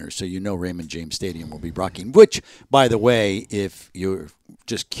season opener, so Raymond James Stadium will be rocking. Which, by the way, if you're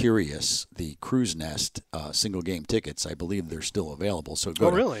just curious, the Crow's Nest single game tickets, I believe they're still available. So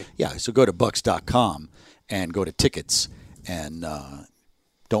really? Yeah, so go to Bucs.com and go to tickets, and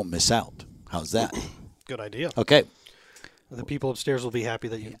don't miss out. How's that? Good idea. Okay. The people upstairs will be happy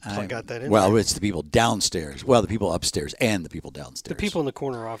that you got that in. Well, it's the people downstairs. Well, the people upstairs and the people downstairs. The people in the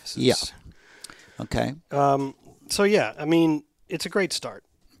corner offices. Yeah. Okay. So, yeah, I mean, it's a great start.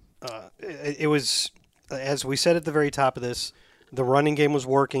 It was, as we said at the very top of this, the running game was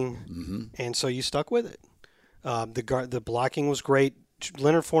working, and so you stuck with it. The blocking was great.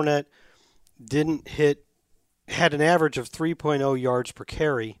 Leonard Fournette had an average of 3.0 yards per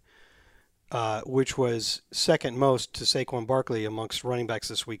carry, which was second most to Saquon Barkley amongst running backs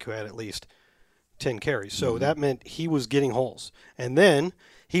this week who had at least 10 carries. So that meant he was getting holes. And then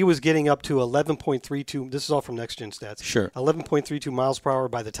he was getting up to 11.32. This is all from Next Gen Stats. Sure. 11.32 miles per hour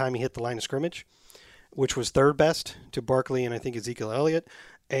by the time he hit the line of scrimmage, which was third best to Barkley and I think Ezekiel Elliott.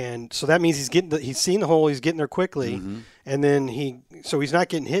 And so that means he's seen the hole, he's getting there quickly, and then he's not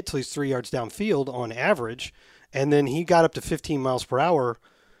getting hit till he's 3 yards downfield on average, and then he got up to 15 miles per hour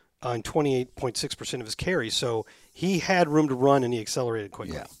on 28.6% of his carries. So he had room to run and he accelerated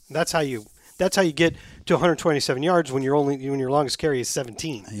quickly. Yeah. That's how you get to 127 yards when your longest carry is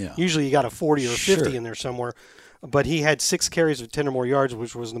 17. Yeah. Usually you got a 40 or a 50 Sure. in there somewhere. But he had 6 carries of 10 or more yards,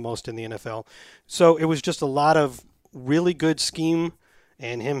 which was the most in the NFL. So it was just a lot of really good scheme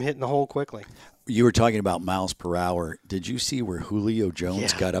and him hitting the hole quickly. You were talking about miles per hour. Did you see where Julio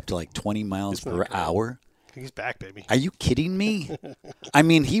Jones Yeah. got up to like 20 miles Isn't per that great? hour? He's back, baby. Are you kidding me? I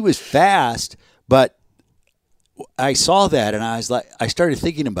mean, he was fast, but I saw that and I started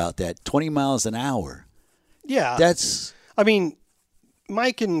thinking about that. 20 miles an hour. Yeah. That's I mean,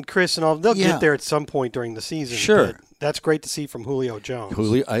 Mike and Chris and all, they'll Yeah. get there at some point during the season. Sure. But that's great to see from Julio Jones,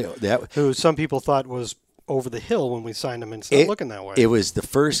 Julio. who some people thought was over the hill when we signed him, and it's not looking that way. It was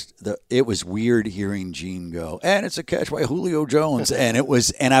it was weird hearing Gene go, and it's a catch by Julio Jones, and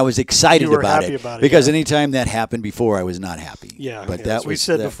I was excited You were about happy it about it, because yeah. anytime that happened before, I was not happy. yeah. but yeah. that As we was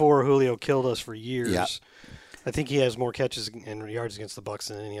said that- before, Julio killed us for years. Yeah. I think he has more catches and yards against the Bucs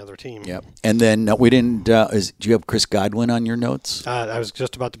than any other team. Yep. And then we didn't. Do you have Chris Godwin on your notes? I was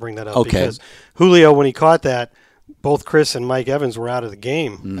just about to bring that up Okay. because Julio, when he caught that, both Chris and Mike Evans were out of the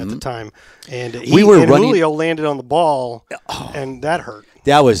game at the time, and Julio landed on the ball, and that hurt.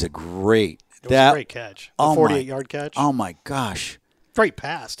 That was a great. It was a great catch, a 48-yard catch. Oh my gosh! Great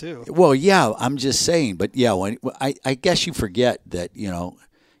pass too. Well, yeah, I'm just saying, but yeah, I guess you forget that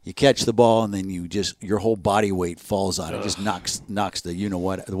you catch the ball and then your whole body weight falls on it. It just knocks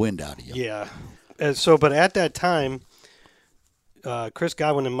the wind out of you. Yeah. But at that time, Chris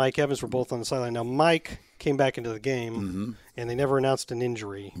Godwin and Mike Evans were both on the sideline. Now Mike came back into the game, and they never announced an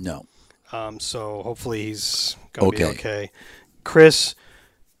injury. No. So hopefully he's going to be Okay. okay. Chris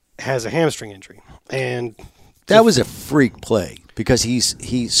has a hamstring injury, and That was a freak play because he's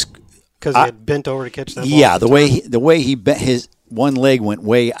because he had bent over to catch that ball. yeah, at the way he bent his one leg went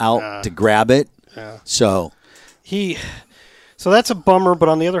way out to grab it. Yeah. So So that's a bummer, but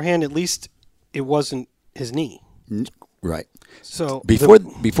on the other hand, at least it wasn't his knee. right. So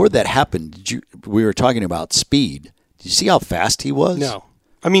Before that happened, we were talking about speed. Did you see how fast he was? no.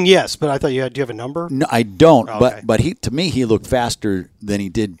 I mean, yes, but I thought do you have a number? No, I don't. Okay. But to me he looked faster than he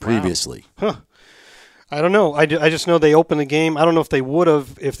did previously. I don't know. I just know they opened the game. I don't know if they would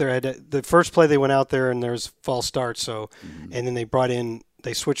have if they had the first play they went out there and there's false start. So, and then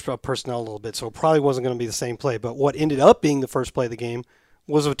they switched up personnel a little bit. So it probably wasn't going to be the same play. But what ended up being the first play of the game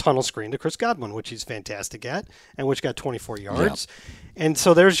was a tunnel screen to Chris Godwin, which he's fantastic at, and which got 24 yards. And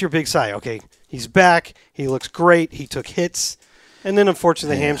so there's your big sigh. Okay, he's back. He looks great. He took hits, and then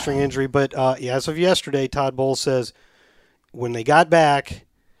unfortunately the hamstring injury. But as of yesterday, Todd Bowles says when they got back.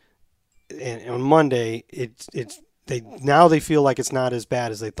 And on Monday, they feel like it's not as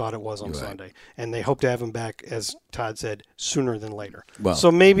bad as they thought it was on Sunday, and they hope to have him back, as Todd said, sooner than later. Well, so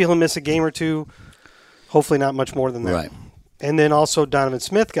maybe he'll miss a game or two. Hopefully, not much more than that. Right. And then also Donovan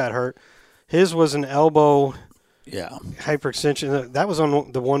Smith got hurt. His was an elbow hyperextension. That was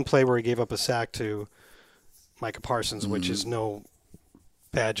on the one play where he gave up a sack to Micah Parsons, which is no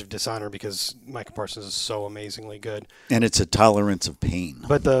badge of dishonor because Micah Parsons is so amazingly good. And it's a tolerance of pain.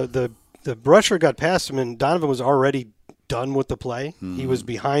 But the rusher got past him, and Donovan was already done with the play. He was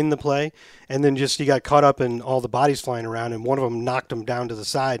behind the play, and then he got caught up in all the bodies flying around, and one of them knocked him down to the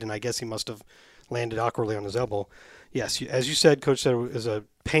side, and I guess he must have landed awkwardly on his elbow. Yes, as you said, Coach said, it was a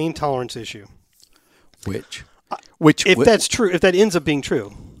pain tolerance issue. Which If that's true, if that ends up being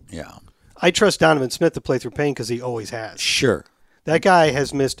true, yeah, I trust Donovan Smith to play through pain because he always has. sure. That guy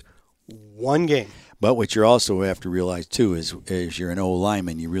has missed one game. But what you also have to realize too is you're an O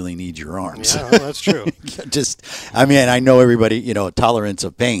lineman, you really need your arms. Yeah, well, that's true. I know everybody, tolerance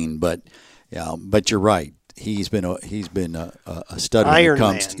of pain, but you're right. He's been a stud when Iron it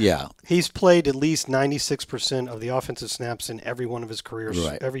comes Man. to, He's played at least 96% of the offensive snaps in every one of his careers,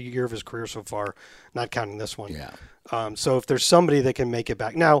 Right. every year of his career so far, not counting this one. Yeah. So if there's somebody that can make it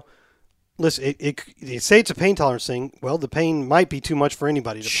back. Now, listen, you say it's a pain tolerance thing. Well, the pain might be too much for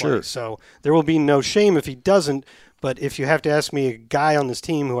anybody to play. So there will be no shame if he doesn't. But if you have to ask me a guy on this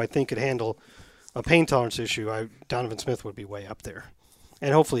team who I think could handle a pain tolerance issue, Donovan Smith would be way up there.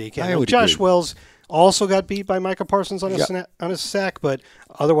 And hopefully he can. Josh Wells also got beat by Micah Parsons on a sack, but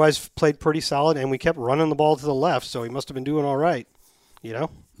otherwise played pretty solid, and we kept running the ball to the left, so he must have been doing all right,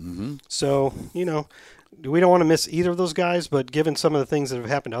 Mm-hmm. So, we don't want to miss either of those guys, but given some of the things that have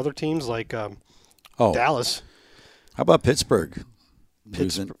happened to other teams like Dallas. How about Pittsburgh?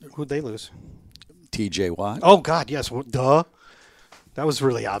 Who'd they lose? T.J. Watt. Oh, God, yes. Well, duh. That was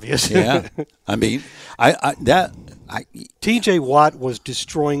really obvious. Yeah. I mean, T.J. Watt was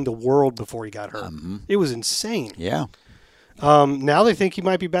destroying the world before he got hurt. It was insane. Yeah. Now they think he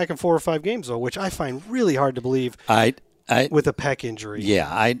might be back in 4 or 5 games, though, which I find really hard to believe with a pec injury. Yeah.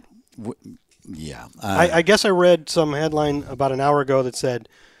 I guess I read some headline about an hour ago that said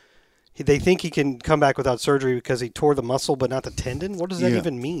they think he can come back without surgery because he tore the muscle but not the tendon. What does that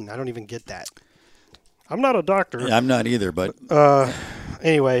even mean? I don't even get that. I'm not a doctor. I'm not either, but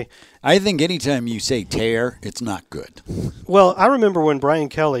anyway. I think anytime you say tear, it's not good. Well, I remember when Brian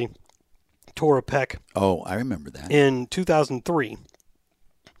Kelly tore a pec. Oh, I remember that. In 2003,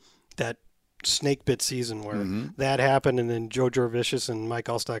 that snake bit season where that happened, and then Joe Jurevicius and Mike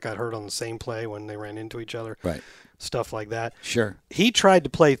Allstott got hurt on the same play when they ran into each other. Right. Stuff like that. Sure. He tried to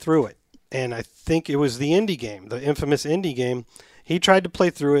play through it, and I think it was the Indy game, the infamous Indy game. He tried to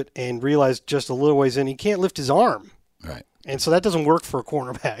play through it and realized just a little ways in he can't lift his arm. Right. And so that doesn't work for a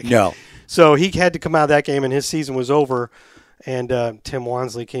cornerback. No. So he had to come out of that game, and his season was over. And Tim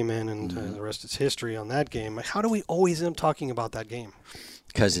Wansley came in, and the rest is history on that game. How do we always end up talking about that game?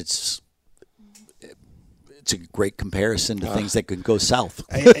 Because it's a great comparison to things that could go south.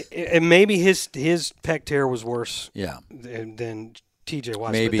 And maybe his pec tear was worse than T.J.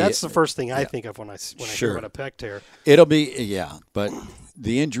 Watt. Maybe that's the first thing I think of when I hear about a pec tear. It'll be, but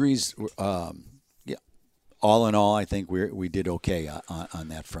the injuries, all in all, I think we did okay on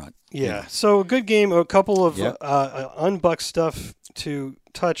that front. Yeah, so a good game, a couple of unbucked stuff to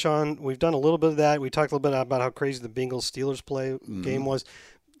touch on. We've done a little bit of that. We talked a little bit about how crazy the Bengals-Steelers play game was.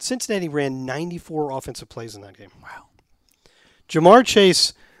 Cincinnati ran 94 offensive plays in that game. Wow. Jamar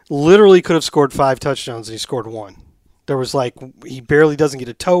Chase literally could have scored 5 touchdowns, and he scored 1. There was he barely doesn't get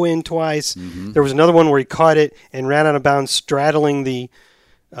a toe in twice. There was another one where he caught it and ran out of bounds, straddling the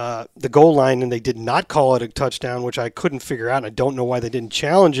goal line, and they did not call it a touchdown, which I couldn't figure out, and I don't know why they didn't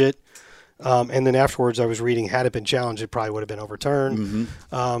challenge it. And then afterwards I was reading, had it been challenged, it probably would have been overturned.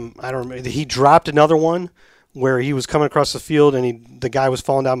 I don't remember. He dropped another one where he was coming across the field, and the guy was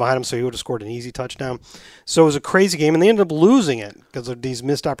falling down behind him, so he would have scored an easy touchdown. So it was a crazy game, and they ended up losing it because of these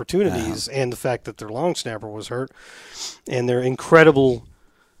missed opportunities and the fact that their long snapper was hurt. And their incredible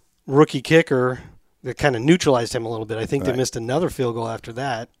rookie kicker that kind of neutralized him a little bit. I think they missed another field goal after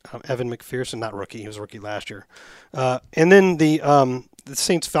that. Evan McPherson, not rookie. He was a rookie last year. And then the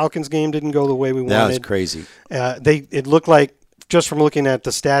Saints-Falcons game didn't go the way we wanted. That was crazy. It looked like, just from looking at the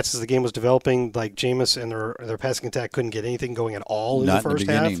stats as the game was developing, like Jameis and their passing attack couldn't get anything going at all in the first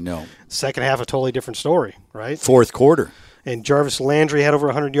half. No. Second half, a totally different story, right? Fourth quarter. And Jarvis Landry had over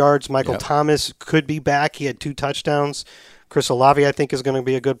 100 yards. Michael Thomas could be back. He had 2 touchdowns. Chris Olave, I think, is going to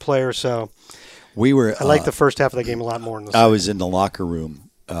be a good player. So I like the first half of the game a lot more than the second. I was in the locker room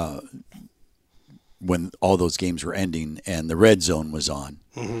when all those games were ending and the red zone was on.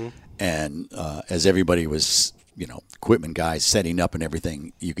 And as everybody was, equipment guys setting up and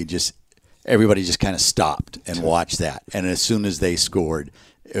everything, everybody just kind of stopped and watched that. And as soon as they scored,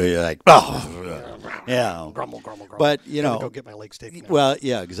 you're like, grumble. But go get my leg steak now. Well,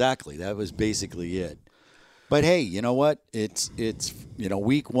 yeah, exactly. That was basically it. But hey, you know what? It's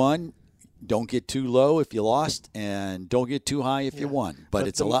week 1. Don't get too low if you lost, and don't get too high if you won. But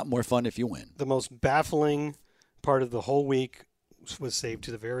it's a lot more fun if you win. The most baffling part of the whole week was saved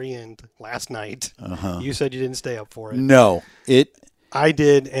to the very end last night. You said you didn't stay up for it. No, I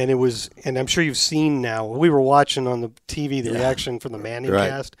did, and I'm sure you've seen now. We were watching on the TV the reaction from the Manning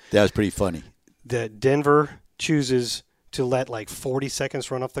cast. That was pretty funny. That Denver chooses to let 40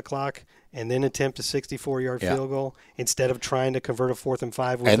 seconds run off the clock and then attempt a 64-yard field goal instead of trying to convert a 4th and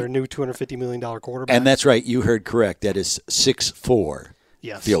 5 with their new $250 million quarterback. And that's right. You heard correct. That is 6-4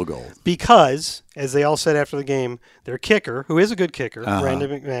 field goal. Because, as they all said after the game, their kicker, who is a good kicker, Brandon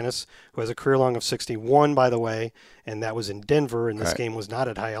McManus, who has a career long of 61, by the way, and that was in Denver, and this game was not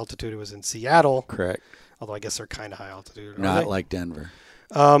at high altitude. It was in Seattle. Correct. Although I guess they're kind of high altitude. Not like Denver.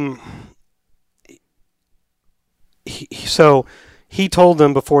 So he told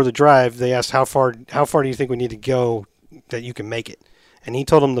them before the drive, they asked, how far do you think we need to go that you can make it? and he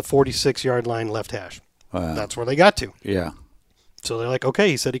told them the 46-yard line left hash. Wow. That's where they got to. Yeah. So they're like, okay,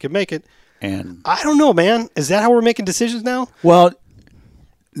 he said he could make it. And I don't know, man. Is that how we're making decisions now? well,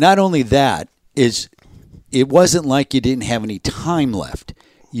 not only that, it wasn't like you didn't have any time left.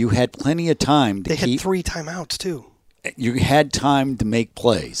 You had plenty of time to They keep. had 3 timeouts, too. You had time to make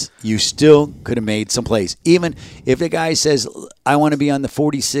plays. You still could have made some plays. Even if the guy says, I want to be on the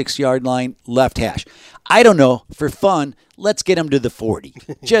 46-yard line, left hash. I don't know. For fun, let's get him to the 40.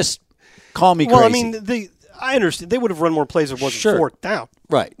 Just call me crazy. Well, I mean, I understand. They would have run more plays if it wasn't Sure. 4th down.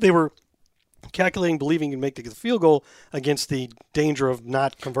 Right. They were calculating, believing, and make the field goal against the danger of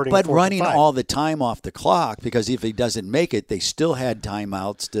not converting. But 4th and running 5. all the time off the clock, because if he doesn't make it, they still had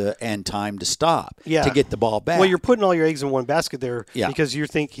timeouts and time to stop to get the ball back. Well, you're putting all your eggs in one basket there Yeah. because you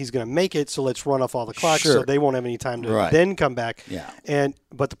think he's going to make it, so let's run off all the clock Sure. so they won't have any time to Right. then come back. Yeah.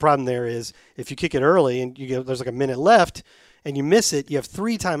 But the problem there is if you kick it early and there's like a minute left and you miss it, you have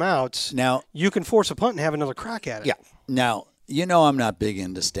 3 timeouts. Now you can force a punt and have another crack at it. Yeah. Now, I'm not big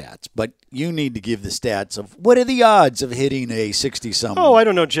into stats, but you need to give the stats of what are the odds of hitting a 60-something. Oh, I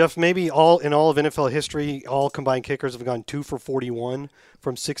don't know, Jeff. Maybe in all of NFL history, all combined kickers have gone 2 for 41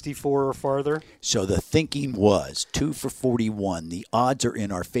 from 64 or farther. So the thinking was 2 for 41. The odds are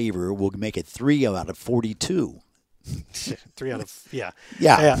in our favor. We'll make it 3 out of 42. 3 out of Yeah.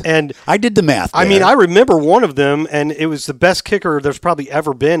 And I did the math there. I mean, I remember one of them, and it was the best kicker there's probably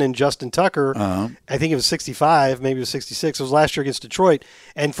ever been in Justin Tucker. I think it was 65, maybe it was 66. It was last year against Detroit.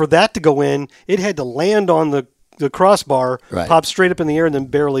 And for that to go in, it had to land on the crossbar, Right. pop straight up in the air, and then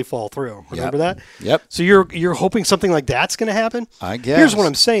barely fall through. Remember that? Yep. So you're hoping something like that's going to happen? I guess. Here's what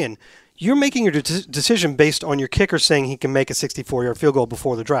I'm saying. You're making your decision based on your kicker saying he can make a 64-yard field goal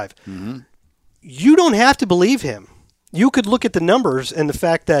before the drive. Mm-hmm. You don't have to believe him. You could look at the numbers and the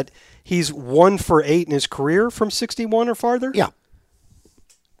fact that he's 1 for 8 in his career from 61 or farther. Yeah.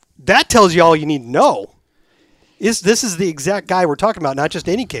 That tells you all you need to know. This is the exact guy we're talking about, not just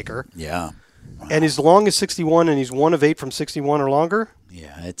any kicker. Yeah. And as long as 61 and he's 1 of 8 from 61 or longer.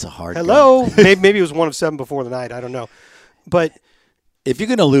 Yeah, it's a hard Hello. Maybe it was 1 of 7 before the night. I don't know. But if you're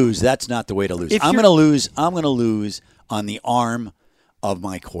going to lose, that's not the way to lose. I'm going to lose on the arm of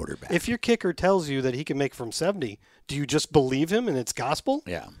my quarterback. If your kicker tells you that he can make from 70, do you just believe him and it's gospel?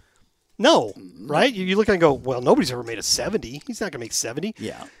 Yeah. No, right? You look at it and go, well, nobody's ever made a 70. He's not going to make 70.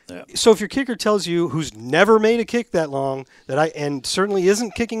 Yeah. So if your kicker tells you, who's never made a kick that long, and certainly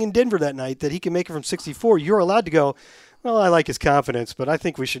isn't kicking in Denver that night, that he can make it from 64, you're allowed to go, well, I like his confidence, but I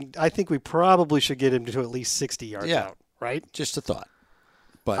think we probably should get him to at least 60 yards out, right? Just a thought.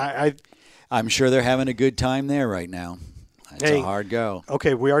 But I'm sure they're having a good time there right now. It's a hard go.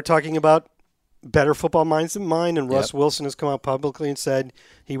 Okay, we are talking about better football minds than mine, and Russ Wilson has come out publicly and said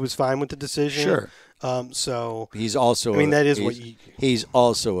he was fine with the decision. Sure. So he's also. He's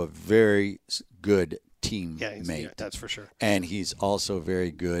also a very good teammate. Yeah, that's for sure. And he's also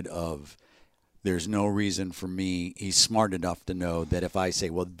very good of. There's no reason for me. He's smart enough to know that if I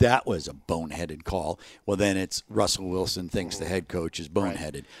say, well, that was a boneheaded call, well, then it's Russell Wilson thinks the head coach is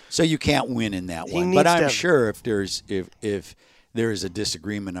boneheaded. Right. So you can't win in that one. But I'm sure if there is a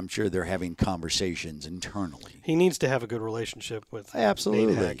disagreement, I'm sure they're having conversations internally. He needs to have a good relationship with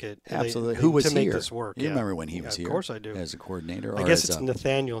Absolutely. Nate Hackett. Absolutely. Who was to here? make this work? You remember when he was here? Of course I do. As a coordinator? I guess it's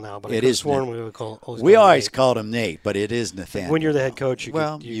Nathaniel now, but I could have sworn we would call We always called him Nate, but it is Nathaniel. When you're the head coach,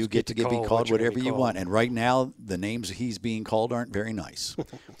 you get to be called whatever you want. And right now, the names he's being called aren't very nice.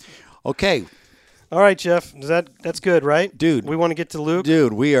 Okay. All right, Jeff. That's good, right? Dude. We want to get to Luke?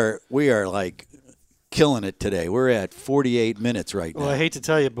 Dude, we are like killing it today. We're at 48 minutes right now. Well, I hate to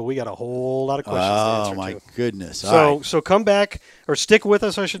tell you, but we got a whole lot of questions to answer. Oh, my goodness. So come back, or stick with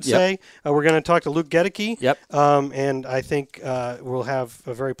us, I should say. We're going to talk to Luke Goedeke. Yep. And I think we'll have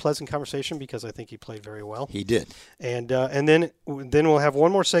a very pleasant conversation because I think he played very well. He did. And then we'll have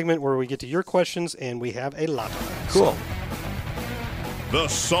one more segment where we get to your questions, and we have a lot of them. Cool. The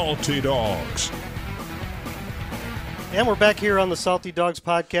Salty Dogs. And we're back here on the Salty Dogs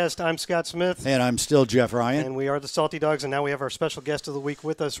podcast. I'm Scott Smith. And I'm still Jeff Ryan. And we are the Salty Dogs, and now we have our special guest of the week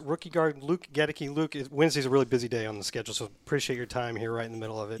with us, rookie guard Luke Goedeke. Luke, Wednesday's a really busy day on the schedule, so appreciate your time here right in the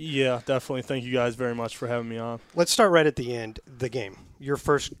middle of it. Yeah, definitely. Thank you guys very much for having me on. Let's start right at the end, the game. Your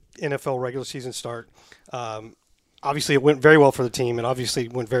first NFL regular season start. Obviously, it went very well for the team, and obviously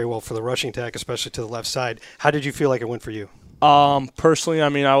it went very well for the rushing attack, especially to the left side. How did you feel like it went for you? Personally, I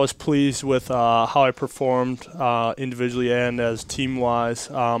mean, I was pleased with how I performed individually and as team-wise.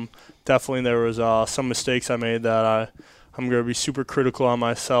 Definitely there was some mistakes I made that I'm going to be super critical on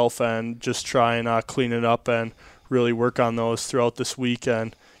myself and just try and clean it up and really work on those throughout this week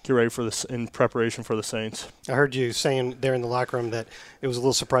and get get ready for this in preparation for the Saints. I heard you saying there in the locker room that it was a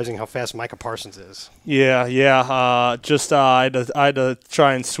little surprising how fast Micah Parsons is. Yeah. I had to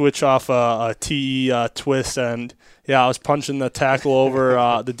try and switch off a TE twist, and I was punching the tackle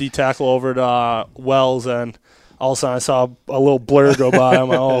over the D tackle over to Wells, and all of a sudden I saw a little blur go by. I'm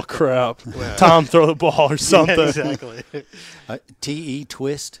like, oh crap! Tom, throw the ball or something. Yeah, exactly. TE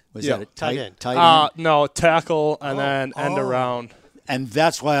twist was Yeah. that a Tight end. tight end? No, tackle and then end around. And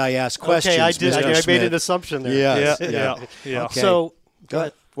that's why I asked questions. Okay, I did. Mr. I made Smith. an assumption there. Yeah. Okay. So go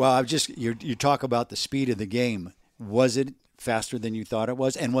ahead. Well, you talk about the speed of the game. Was it faster than you thought it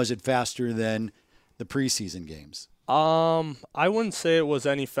was, and was it faster than the preseason games? I wouldn't say it was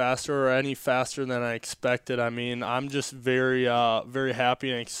any faster than I expected. I mean, I'm just very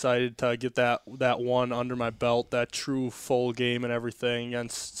happy and excited to get that one under my belt, that true full game and everything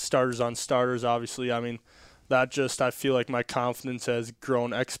against starters on starters. Obviously, I mean, I feel like my confidence has grown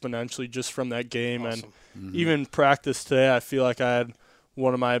exponentially just from that game. Awesome. And even practice today, I feel like I had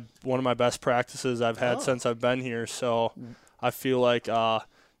one of my best practices I've had since I've been here. So I feel like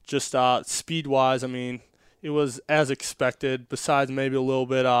just speed wise, I mean, it was as expected, besides maybe a little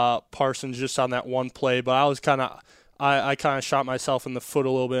bit Parsons just on that one play. But I was I kind of shot myself in the foot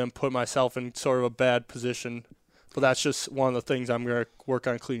a little bit and put myself in sort of a bad position. But that's just one of the things I'm going to work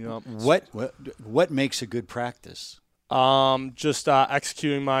on cleaning up. What makes a good practice? Just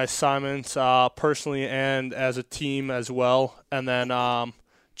executing my assignments personally and as a team as well. And then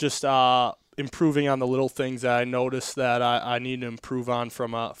just improving on the little things that I noticed that I need to improve on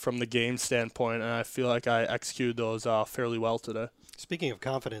from the game standpoint, and I feel like I executed those fairly well today. Speaking of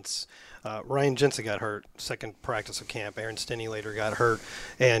confidence, Ryan Jensen got hurt second practice of camp. Aaron Stinney later got hurt,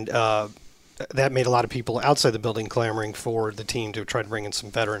 and that made a lot of people outside the building clamoring for the team to try to bring in some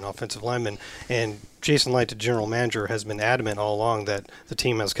veteran offensive linemen. And Jason Light, the general manager, has been adamant all along that the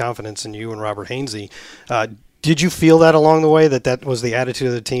team has confidence in you and Robert Hainsey. Did you feel that along the way, that was the attitude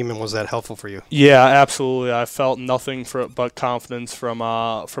of the team, and was that helpful for you? Yeah, absolutely. I felt nothing but confidence from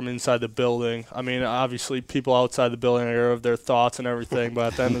inside the building. I mean, obviously, people outside the building are aware of their thoughts and everything,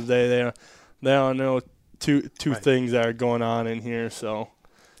 but at the end of the day, they don't know two right. things that are going on in here. So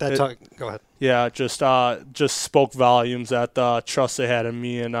go ahead. Yeah, just spoke volumes that the trust they had in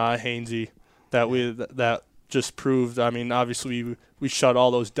me and Hainsey that just proved. I mean, obviously we shut all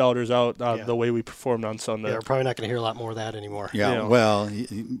those doubters out the way we performed on Sunday. Yeah, we're probably not going to hear a lot more of that anymore. Yeah, well,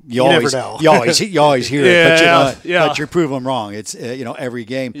 you always never know. you always hear it, but you prove them wrong. It's every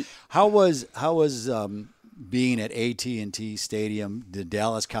game. How was being at AT&T Stadium, the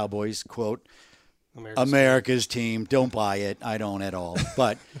Dallas Cowboys quote, America's team. Don't buy it. I don't at all.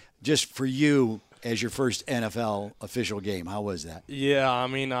 But just for you, as your first NFL official game, how was that? Yeah, I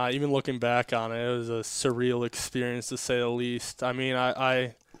mean, even looking back on it, it was a surreal experience to say the least. I mean,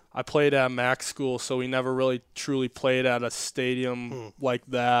 I played at Mac school, so we never really truly played at a stadium like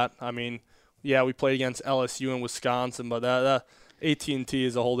that. I mean, yeah, we played against LSU in Wisconsin, but that AT&T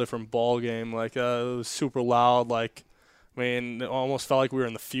is a whole different ball game. Like, it was super loud. Like, I mean, it almost felt like we were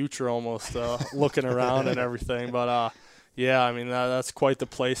in the future almost, looking around and everything. But, yeah, I mean, that's quite the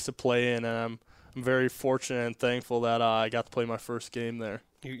place to play in, and I'm very fortunate and thankful that I got to play my first game there.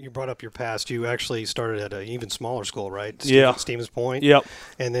 You brought up your past. You actually started at an even smaller school, right? Stevens Point. Yep.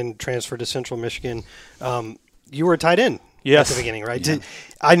 And then transferred to Central Michigan. You were a tight end at the beginning, right? Yeah.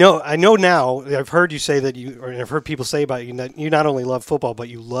 I know now. I've heard you say that or I've heard people say about you that you not only love football, but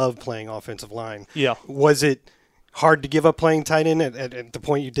you love playing offensive line. Yeah. Was it hard to give up playing tight end at the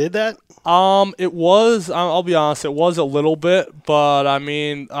point you did that? It was. I'll be honest. It was a little bit, but I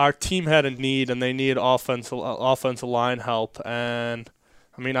mean, our team had a need, and they needed offensive line help, and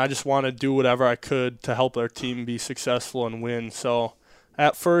I mean, I just wanted to do whatever I could to help our team be successful and win. So,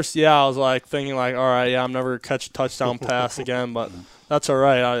 at first, I was like thinking like, all right, I'm never gonna catch a touchdown pass again, but that's all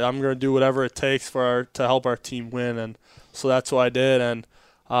right. I'm gonna do whatever it takes to help our team win, and so that's what I did, and.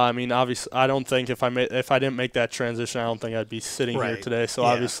 I mean, obviously, I don't think if I didn't make that transition, I don't think I'd be sitting here today. So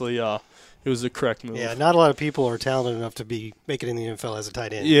obviously, it was the correct move. Yeah, not a lot of people are talented enough to be making it in the NFL as a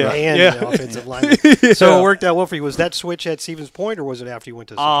tight end. And offensive lineman. So it worked out well for you. Was that switch at Stevens Point, or was it after you went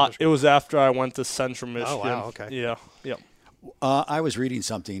to Central Michigan? It was after I went to Central Michigan. Oh, wow, okay. Yeah. I was reading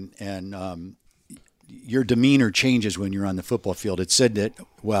something, and your demeanor changes when you're on the football field. It said that,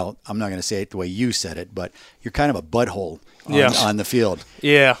 well, I'm not going to say it the way you said it, but you're kind of a butthole on the field.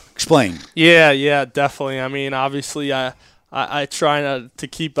 Yeah. Explain. Yeah, definitely. I mean, obviously, I try to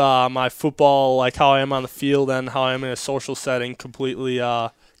keep my football, like how I am on the field and how I am in a social setting, completely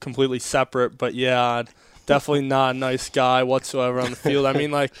separate. But, yeah, definitely not a nice guy whatsoever on the field. I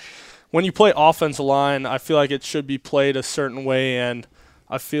mean, like, when you play offensive line, I feel like it should be played a certain way, and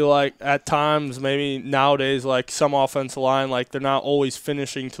I feel like at times, maybe nowadays, like some offensive line, like they're not always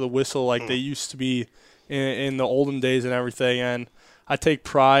finishing to the whistle like they used to be in the olden days and everything. And I take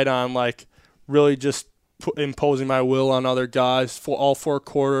pride on like really just imposing my will on other guys for all 4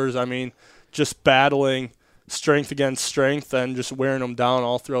 quarters. I mean, just battling strength against strength and just wearing them down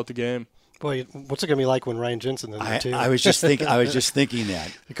all throughout the game. Boy, what's it going to be like when Ryan Jensen's in there, too? I was just thinking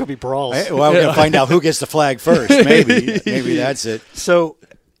that. It could be brawls. Well, we're going to find out who gets the flag first. Maybe that's it. So,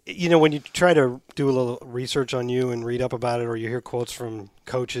 when you try to do a little research on you and read up about it, or you hear quotes from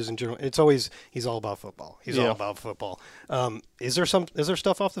coaches in general, it's always he's all about football. He's all about football. Is there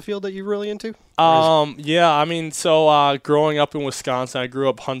stuff off the field that you're really into? Yeah, I mean, so growing up in Wisconsin, I grew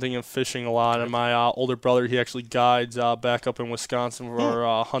up hunting and fishing a lot, and my older brother, he actually guides back up in Wisconsin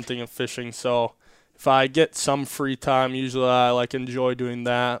for hunting and fishing. So if I get some free time, usually I enjoy doing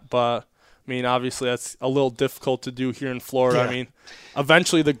that, but I mean, obviously that's a little difficult to do here in Florida. Yeah. I mean,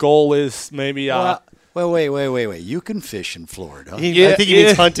 eventually the goal is maybe Wait. You can fish in Florida. I think he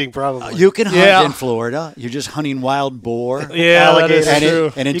means hunting, probably. You can hunt in Florida. You're just hunting wild boar. Alligator. That is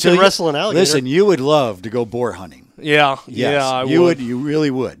true. And you until can wrestle an alligator. Listen, you would love to go boar hunting. Yeah, Yes, I you would. You really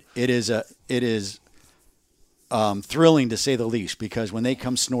would. It is thrilling to say the least, because when they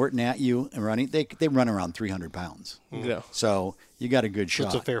come snorting at you and running, they run around 300 pounds. Yeah. So you got a good shot.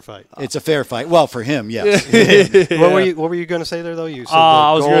 It's a fair fight. It's a fair fight. Well, for him, yes. What were you going to say there, though? You said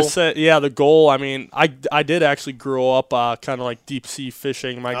I was goal. going to say, the goal. I mean, I did actually grow up kind of like deep sea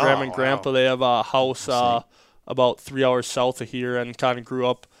fishing. My grandma and grandpa, they have a house about 3 hours south of here, and kind of grew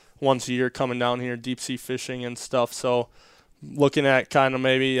up once a year coming down here deep sea fishing and stuff. So looking at kind of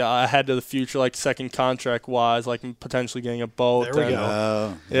maybe ahead to the future, like second contract wise, like potentially getting a boat. There we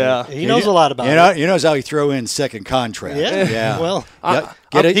go. Yeah. He knows a lot about it. You knows how you throw in second contract. Yeah. Well,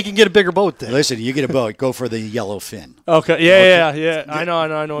 he can get a bigger boat then. Listen, you get a boat, go for the yellowfin. Okay. Yeah. I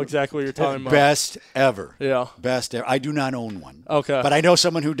know exactly what you're talking about. Best ever. Yeah. Best ever. I do not own one. Okay. But I know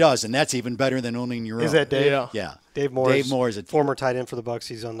someone who does, and that's even better than owning your own. Is that Dave? Yeah. Yeah. Dave Moore. Dave Moore is a former tight end for the Bucs.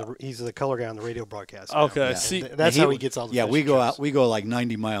 He's the color guy on the radio broadcast. Okay. Yeah. See, that's how he gets all the Yeah, we fishing go trips. out. We go like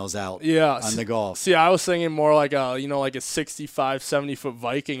 90 miles out. On the golf. See, I was thinking more like a 65, 70-foot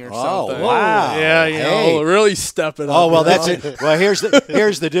Viking or something. Wow. Yeah, Hey. really step it up. Oh, well, that's it. Well, here's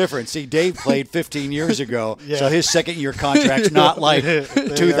the difference. See, Dave played 15 years ago, so his second-year contract's not like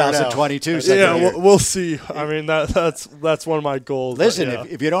 2022 second year. We'll see. I mean, that's one of my goals. Listen,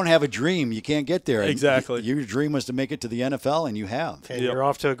 if you don't have a dream, you can't get there. Exactly. Your dream was to make it to the NFL, and you have. And you're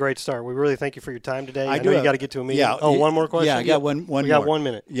off to a great start. We really thank you for your time today. I do know you have- got to get to a meeting. Yeah. One more question? Yeah, I got one We got more. 1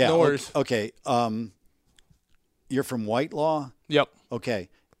 minute. Yeah. No worries. Okay. You're from Whitelaw? Yep. Okay.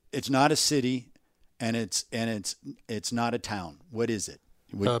 It's not a city, and it's not a town. What is it?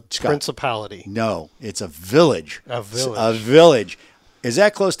 Scott? Principality. No, it's a village. A village. A village. Is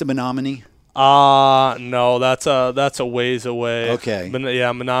that close to Menominee? No, that's a ways away. Okay.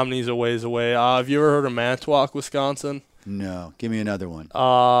 Menominee's a ways away. Have you ever heard of Manitowoc, Wisconsin? No. Give me another one.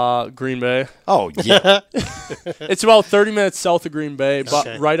 Green Bay. Oh, yeah. It's about 30 minutes south of Green Bay, but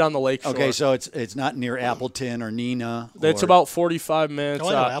Okay. right on the lake shore. Okay, so it's not near Appleton or Neenah. It's about 45 minutes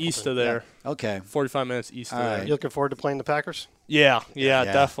I know Appleton. east of there. Okay. 45 minutes east of All there. right. You looking forward to playing the Packers? Yeah,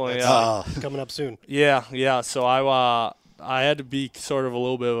 definitely. Yeah. Coming up soon. Yeah. So I had to be sort of a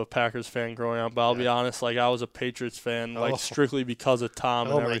little bit of a Packers fan growing up, but I'll be honest, I was a Patriots fan, strictly because of Tom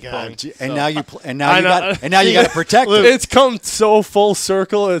and Oh, my everything. God. And So- now you I got to protect it. It's come so full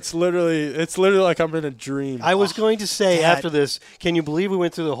circle. It's literally like I'm in a dream. I was going to say Dad. after this, can you believe we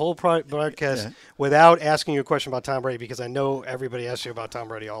went through the whole broadcast without asking you a question about Tom Brady? Because I know everybody asks you about Tom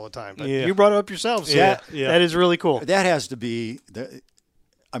Brady all the time. But Yeah. you brought it up yourself. So Yeah. that is really cool. That has to be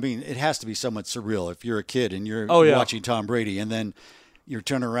it has to be somewhat surreal if you're a kid and you're Oh, yeah. watching Tom Brady, and then you're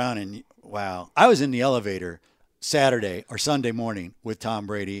turning around and wow. I was in the elevator Saturday or Sunday morning with Tom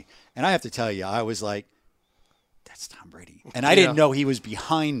Brady, and I have to tell you, I was like, that's Tom Brady. And I didn't know he was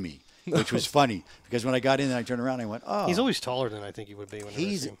behind me, which was funny because when I got in and I turned around, I went, oh. He's always taller than I think he would be. When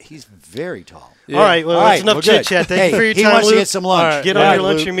He's very tall. All right, well, All that's right, enough well, good. chit-chat. Thank Hey, you for your he time, wants to Luke. get some lunch. All right. Get Yeah, on your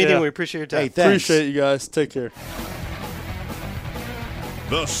lunch, Luke, your meeting. yeah. We appreciate your time. Hey, thanks. Appreciate you guys. Take care.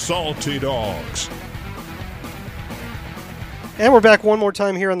 The Salty Dogs. And we're back one more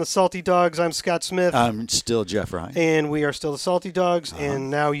time here on the Salty Dogs. I'm Scott Smith. I'm still Jeff Ryan. And we are still the Salty Dogs. And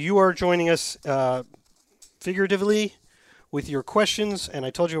now you are joining us figuratively with your questions. And I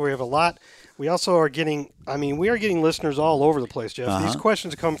told you we have a lot. We also are getting, we are getting listeners all over the place, Jeff. These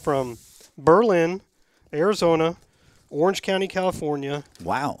questions come from Berlin, Arizona, Orange County, California,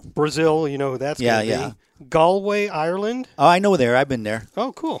 Wow. Brazil, you know who that's going to Yeah. be. Galway, Ireland. Oh, I know there. I've been there.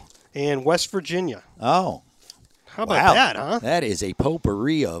 Oh, cool. And West Virginia. Oh. How about that, huh? That is a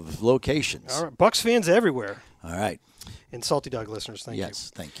potpourri of locations. All right, Bucks fans everywhere. All right. And Salty Dog listeners, thank you.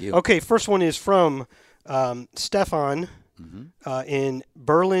 Yes, thank you. Okay, first one is from Stefan in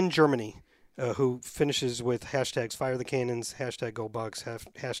Berlin, Germany, who finishes with hashtags Fire the Cannons, hashtag Go Bucks,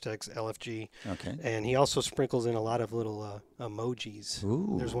 hashtags LFG. Okay. And he also sprinkles in a lot of little emojis.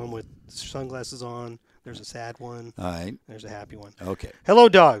 Ooh. There's one with sunglasses on. There's a sad one. All right. There's a happy one. Okay. Hello,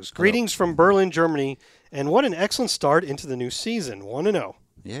 dogs. Greetings from Berlin, Germany. And what an excellent start into the new season. 1-0.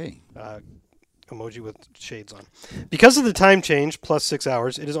 Yay. Emoji with shades on. Because of the time change, plus 6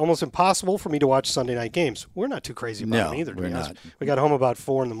 hours, it is almost impossible for me to watch Sunday night games. We're not too crazy about them either, to be honest. We got home about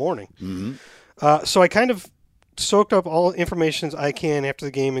 4 in the morning. Mm-hmm. So I kind of soaked up all information I can after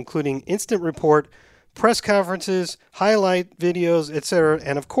the game, including instant report, press conferences, highlight videos, etc.,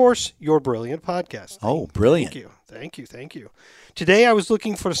 and, of course, your brilliant podcast. Oh, brilliant. Thank you. Today I was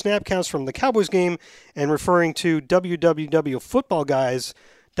looking for the snap counts from the Cowboys game and referring to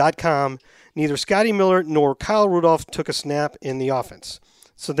www.footballguys.com. Neither Scotty Miller nor Kyle Rudolph took a snap in the offense.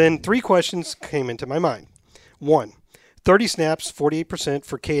 So then 3 questions came into my mind. 1, 30 snaps, 48%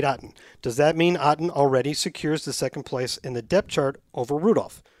 for Cade Otton. Does that mean Otton already secures the second place in the depth chart over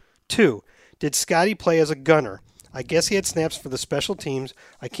Rudolph? 2, did Scotty play as a gunner? I guess he had snaps for the special teams.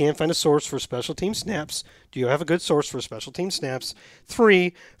 I can't find a source for special team snaps. Do you have a good source for special team snaps?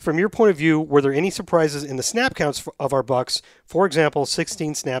 3, from your point of view, were there any surprises in the snap counts of our Bucks? For example,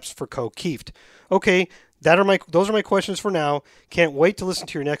 16 snaps for Ko Kieft. Okay, those are my questions for now. Can't wait to listen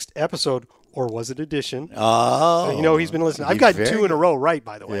to your next episode. Or was it addition? Oh. He's been listening. I've got 2 in a row right,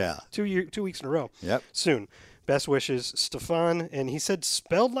 by the way. Yeah. 2 weeks in a row. Yep. Soon. Best wishes, Stefan. And he said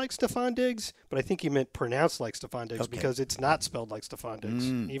spelled like Stefan Diggs, but I think he meant pronounced like Stefan Diggs because it's not spelled like Stefan Diggs,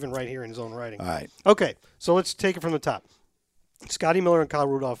 even right here in his own writing. All right. Okay, so let's take it from the top. Scotty Miller and Kyle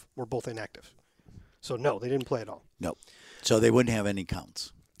Rudolph were both inactive. So, no, they didn't play at all. No. So they wouldn't have any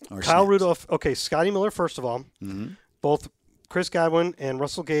counts. Kyle snaps. Rudolph, okay, Scotty Miller, first of all. Mm-hmm. Both Chris Godwin and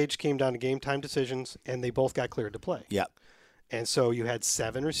Russell Gage came down to game time decisions, and they both got cleared to play. Yep. And so you had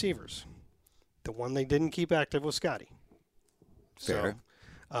 7 receivers. The one they didn't keep active was Scotty. Fair.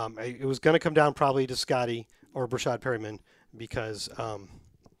 So it was going to come down probably to Scotty or Brashad Perryman because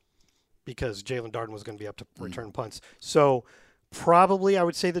Jalen Darden was going to be up to return punts. So probably I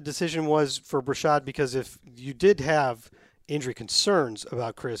would say the decision was for Brashad because if you did have injury concerns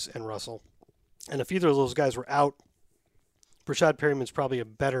about Chris and Russell, and if either of those guys were out, Brashad Perryman's probably a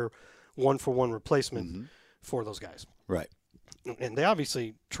better one-for-one replacement for those guys. Right. And they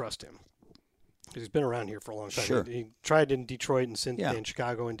obviously trust him. He's been around here for a long time. Sure. He tried in Detroit and in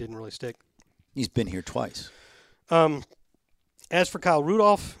Chicago and didn't really stick. He's been here twice. As for Kyle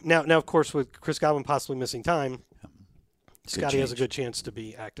Rudolph, now of course with Chris Godwin possibly missing time, Scotty has a good chance to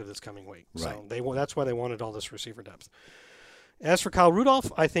be active this coming week. Right. So that's why they wanted all this receiver depth. As for Kyle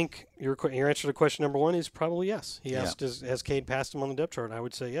Rudolph, I think your answer to question number 1 is probably yes. He asked, has Cade passed him on the depth chart? I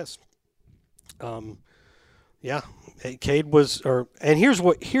would say yes. Yeah, Cade was, and here's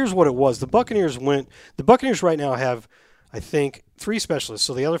what it was. The Buccaneers right now have, I think, 3 specialists.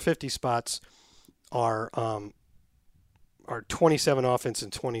 So the other 50 spots are 27 offense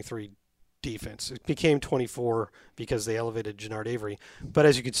and 23 defense. It became 24 because they elevated Jannard Avery. But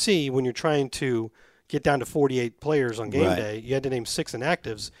as you can see, when you're trying to get down to 48 players on game day, you had to name 6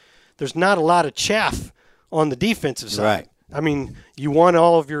 inactives. There's not a lot of chaff on the defensive side. Right. I mean, you want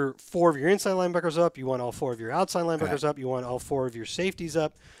all of your 4 of your inside linebackers up. You want all 4 of your outside linebackers up. You want all 4 of your safeties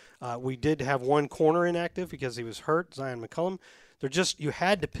up. We did have 1 corner inactive because he was hurt, Zion McCullum. You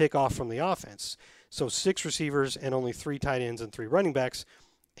had to pick off from the offense. So 6 receivers and only 3 tight ends and 3 running backs.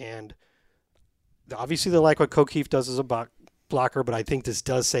 And obviously they like what Ko Kieft does as a blocker, but I think this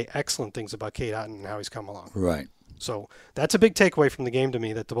does say excellent things about Cade Otton and how he's come along. Right. So that's a big takeaway from the game to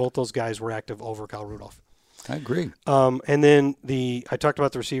me that both those guys were active over Kyle Rudolph. I agree. And then I talked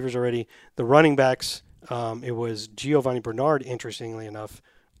about the receivers already. The running backs, it was Giovanni Bernard, interestingly enough,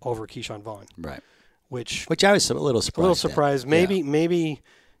 over Keyshawn Vaughn. Right. Which I was a little surprised. Maybe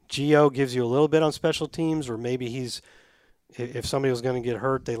Gio gives you a little bit on special teams, or maybe if somebody was going to get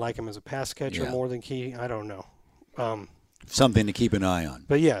hurt, they like him as a pass catcher more than Key. I don't know. Something to keep an eye on.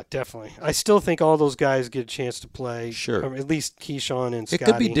 But, yeah, definitely. I still think all those guys get a chance to play. Sure. At least Keyshawn and Scotty. It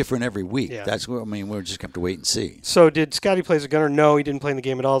could be different every week. Yeah. That's what we're just going to have to wait and see. So did Scotty play as a gunner? No, he didn't play in the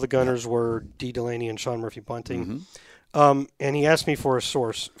game at all. The gunners were Dee Delaney and Sean Murphy-Bunting. And he asked me for a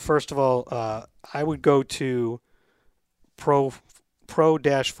source. First of all, I would go to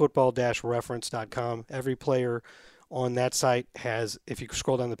pro-football-reference.com. Every player on that site has, if you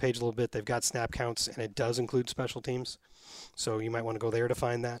scroll down the page a little bit, they've got snap counts, and it does include special teams. So you might want to go there to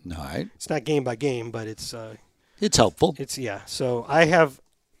find that. All right. It's not game by game, but it's It's helpful. So I have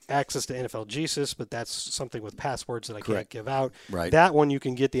access to NFL Jesus, but that's something with passwords that I can't give out. Right. That one you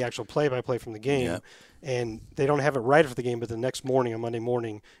can get the actual play-by-play from the game, Yeah. and they don't have it right after the game, but the next morning, on Monday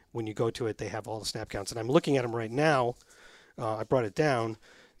morning, when you go to it, they have all the snap counts. And I'm looking at them right now. I brought it down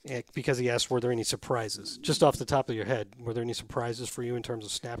because he asked, were there any surprises? Just off the top of your head, were there any surprises for you in terms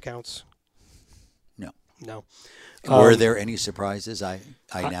of snap counts? No. Were there any surprises, I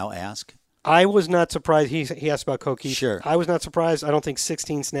now ask? I was not surprised. He asked about Cokeith. Sure. I was not surprised. I don't think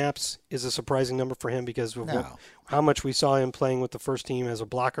 16 snaps is a surprising number for him because of how much we saw him playing with the first team as a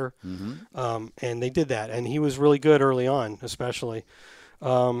blocker. Mm-hmm. And they did that. And he was really good early on, especially.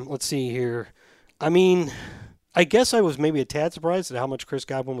 Let's see here. I mean, I guess I was maybe a tad surprised at how much Chris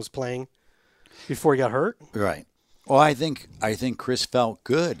Godwin was playing before he got hurt. Right. Well, I think Chris felt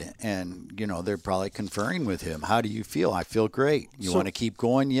good, and they're probably conferring with him. How do you feel? I feel great. You want to keep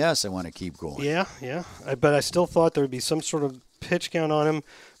going? Yes, I want to keep going. Yeah. But I still thought there would be some sort of pitch count on him.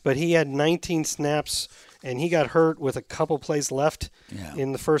 But he had 19 snaps, and he got hurt with a couple plays left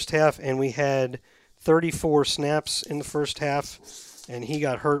in the first half, and we had 34 snaps in the first half, and he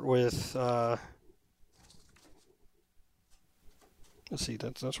got hurt with. Let's see,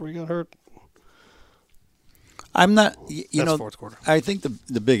 that's where he got hurt. I'm not, That's fourth quarter. I think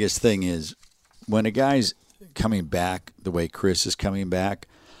the biggest thing is when a guy's coming back the way Chris is coming back,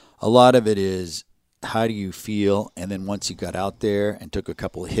 a lot of it is how do you feel? And then once you got out there and took a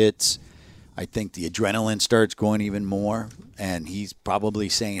couple of hits, I think the adrenaline starts going even more. And he's probably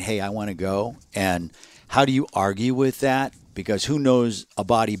saying, hey, I want to go. And how do you argue with that? Because who knows a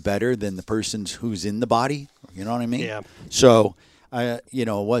body better than the person who's in the body? You know what I mean? Yeah. So, it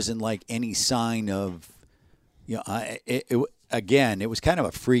wasn't like any sign of, again, it was kind of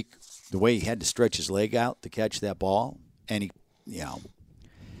a freak the way he had to stretch his leg out to catch that ball, and he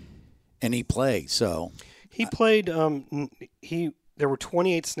played. So he played. There were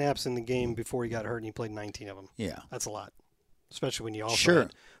 28 snaps in the game before he got hurt, and he played 19 of them. Yeah, that's a lot, especially when you also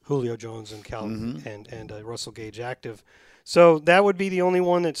had Julio Jones and and Russell Gage active. So that would be the only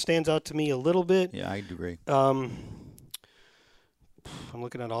one that stands out to me a little bit. Yeah, I agree. I'm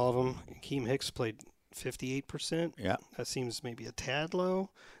looking at all of them. Akeem Hicks played 58%. Yeah, that seems maybe a tad low.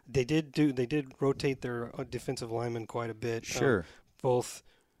 They did rotate their defensive linemen quite a bit. Sure.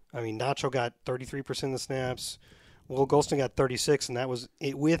 Nacho got 33% of the snaps. Will Golston got 36, and that was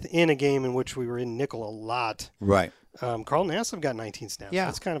within a game in which we were in nickel a lot. Right. Carl Nassib got 19 snaps. Yeah,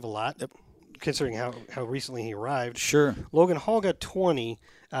 that's kind of a lot, considering how recently he arrived. Sure. Logan Hall got 20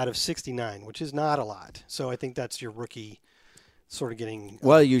 out of 69, which is not a lot. So I think that's your rookie sort of getting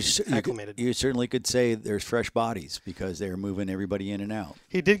acclimated. You certainly could say there's fresh bodies because they're moving everybody in and out.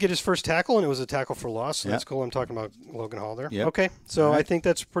 He did get his first tackle, and it was a tackle for loss. So that's cool. I'm talking about Logan Hall there. Yep. Okay, so right. I think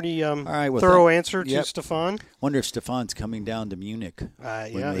that's a pretty well, thorough answer to Stefan. Wonder if Stefan's coming down to Munich.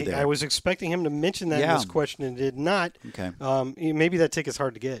 I was expecting him to mention that in this question and did not. Okay. Maybe that ticket's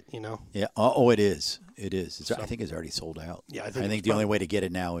hard to get, Yeah. Oh, it is. It is. I think it's already sold out. Yeah, I think the only way to get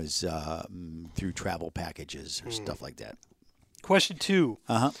it now is through travel packages or stuff like that. Question 2,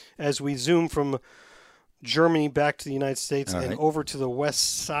 as we zoom from Germany back to the United States and over to the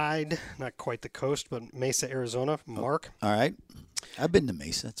west side, not quite the coast, but Mesa, Arizona. Mark. All right. I've been to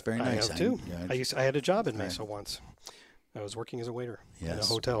Mesa. It's very nice. I have too. I had a job in Mesa once. I was working as a waiter in a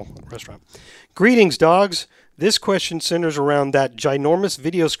hotel restaurant. Greetings, dogs. This question centers around that ginormous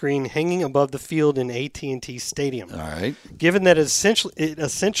video screen hanging above the field in AT&T Stadium. All right. Given that it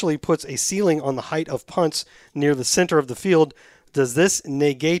essentially puts a ceiling on the height of punts near the center of the field, does this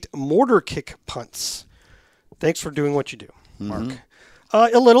negate mortar kick punts? Thanks for doing what you do, Mark.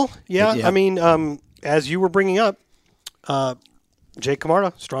 A little, yeah. I mean, as you were bringing up, Jake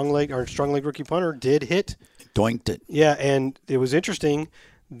Camarda, strong leg rookie punter, did hit. Doinked it. Yeah, and it was interesting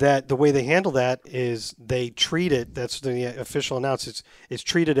that the way they handle that is they treat it, that's the official announcement, it's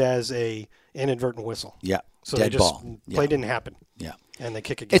treated as an inadvertent whistle. Yeah, so dead ball. Play didn't happen. Yeah. And they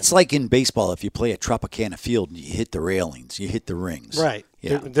kick again. It's like in baseball, if you play at Tropicana Field and you hit the railings, you hit the rings. Right.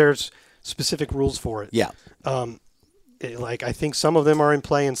 Yeah. There's specific rules for it. Yeah. I think some of them are in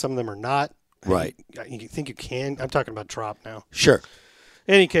play and some of them are not. Right. You think you can? I'm talking about Trop now. Sure.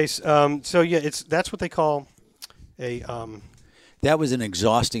 In any case, that's what they call that was an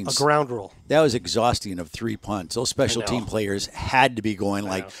exhausting ground rule. That was exhausting of 3 punts. Those special team players had to be going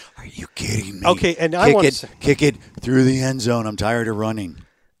like, "Are you kidding me?" Okay, and kick it through the end zone. I'm tired of running.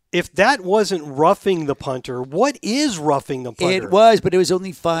 If that wasn't roughing the punter, what is roughing the punter? It was, but it was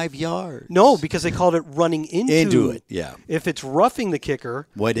only 5 yards. No, because they called it running into it. Yeah. If it's roughing the kicker,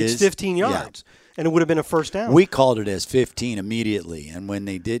 it's 15 yards. and it would have been a first down. We called it as 15 immediately, and when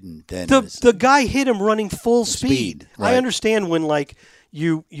they didn't, then the guy hit him running full speed. Right. I understand when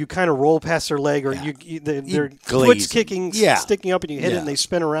you kind of roll past their leg or their foot's kicking, sticking up, and you hit it and they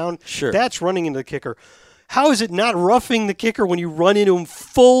spin around. Sure. That's running into the kicker. How is it not roughing the kicker when you run into him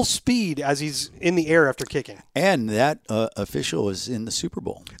full speed as he's in the air after kicking? And that official is in the Super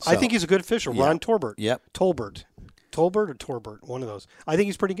Bowl. So. I think he's a good official. Ron Torbert. Yep. Tolbert or Torbert, one of those. I think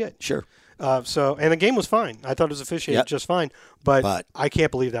he's pretty good. Sure. And the game was fine. I thought it was officiated just fine, but I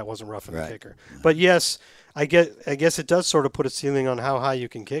can't believe that wasn't roughing the kicker. But yes, I guess it does sort of put a ceiling on how high you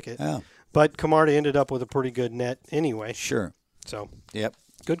can kick it. Yeah. But Camarda ended up with a pretty good net anyway. Sure. So. Yep.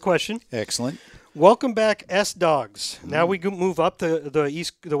 Good question. Excellent. Welcome back, S-Dogs. Now we move up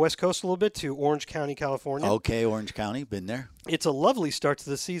the West Coast a little bit to Orange County, California. Okay, Orange County, been there. It's a lovely start to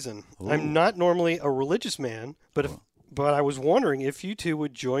the season. Ooh. I'm not normally a religious man, but I was wondering if you two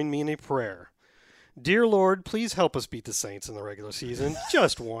would join me in a prayer. Dear Lord, please help us beat the Saints in the regular season,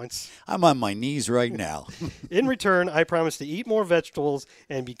 just once. I'm on my knees right now. In return, I promise to eat more vegetables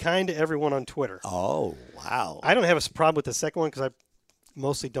and be kind to everyone on Twitter. Oh, wow. I don't have a problem with the second one because I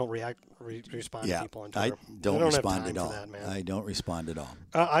mostly don't respond to people on Twitter. I don't respond at all. That, man. I don't respond at all.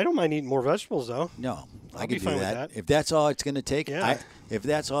 I don't mind eating more vegetables, though. No, I be can fine do with that. that. If that's all it's going to take, Yeah. if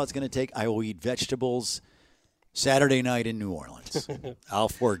that's all it's going to take, I will eat vegetables Saturday night in New Orleans. I'll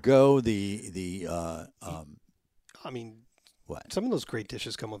forego I mean, what? Some of those great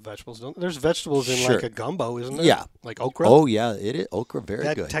dishes come with vegetables. There's vegetables in Sure. like a gumbo, isn't there? Yeah. Like okra. Oh yeah, it is okra. Very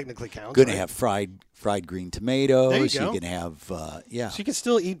that good. technically counts. Going to right? have fried green tomatoes. There you go. can have So you can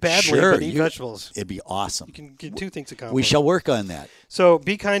still eat badly, Sure, but eat vegetables. It'd be awesome. You can get two things accomplished. We shall work on that. So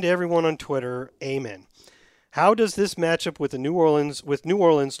be kind to everyone on Twitter. Amen. How does this matchup with New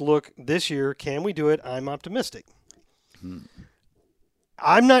Orleans look this year? Can we do it? I'm optimistic.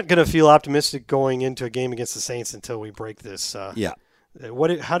 I'm not going to feel optimistic going into a game against the Saints until we break this. Yeah.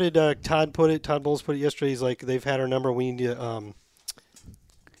 How did Todd put it? Todd Bowles put it yesterday. He's like, they've had our number. We need to.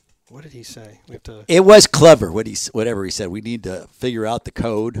 What did he say? We have to. It was clever. Whatever he said. We need to figure out the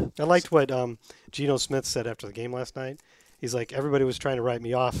code. I liked what Geno Smith said after the game last night. He's like, everybody was trying to write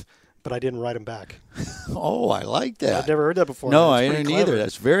me off, but I didn't write him back. Oh, I like that. I've never heard that before. No, That's I pretty didn't clever. either.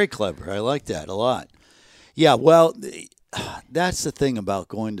 That's very clever. I like that a lot. Yeah, well, that's the thing about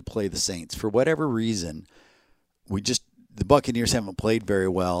going to play the Saints. For whatever reason, the Buccaneers haven't played very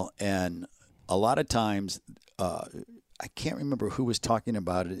well, and a lot of times, I can't remember who was talking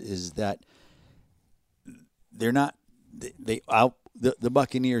about it, is that they're not the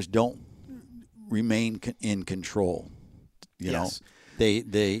Buccaneers don't remain in control. You know,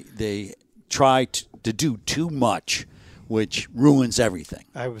 they try to do too much, which ruins everything.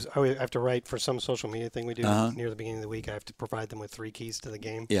 I have to write for some social media thing we do near the beginning of the week. I have to provide them with 3 keys to the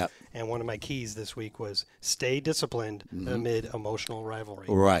game. Yeah. And one of my keys this week was stay disciplined amid emotional rivalry.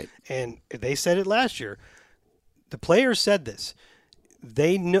 Right. And they said it last year. The players said this.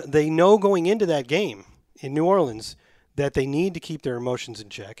 They know going into that game in New Orleans that they need to keep their emotions in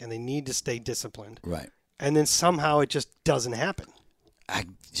check and they need to stay disciplined. Right. And then somehow it just doesn't happen.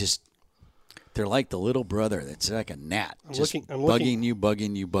 They're like the little brother that's like a gnat, I'm just looking-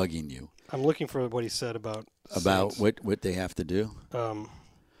 bugging you. I'm looking for what he said about About Saints. what they have to do.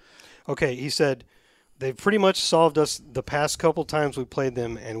 Okay, he said, they've pretty much solved us the past couple times we played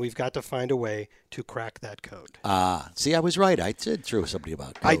them, and we've got to find a way to crack that code. See, I was right. I did throw somebody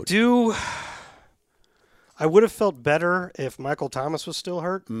about code. I would have felt better if Michael Thomas was still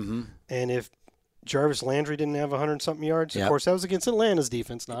hurt, and if Jarvis Landry didn't have 100-something yards. Yep. Of course, that was against Atlanta's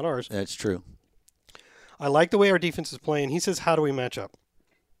defense, not ours. That's true. I like the way our defense is playing. He says, how do we match up?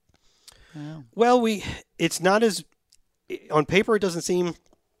 Well, it's not as – on paper, it doesn't seem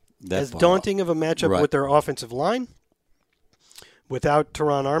as daunting of a matchup with their offensive line, without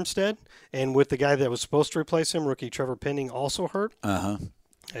Teron Armstead, and with the guy that was supposed to replace him, rookie Trevor Penning, also hurt. I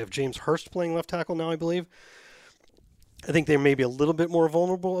have James Hurst playing left tackle now, I believe. I think they may be a little bit more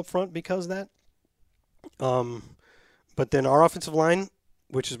vulnerable up front because of that. But then our offensive line,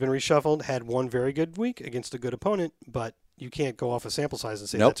 which has been reshuffled, had one very good week against a good opponent, but you can't go off a sample size and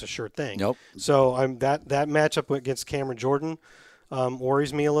say that's a sure thing. Nope. So that matchup against Cameron Jordan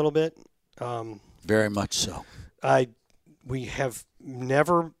worries me a little bit. Very much so. We have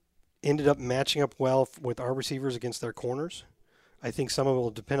never ended up matching up well with our receivers against their corners. I think some of it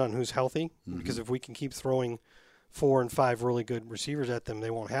will depend on who's healthy, because if we can keep throwing 4 and 5 really good receivers at them, they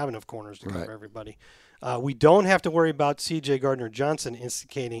won't have enough corners to cover everybody. We don't have to worry about C.J. Gardner-Johnson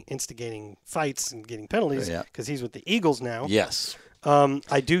instigating fights and getting penalties because he's with the Eagles now. Yes.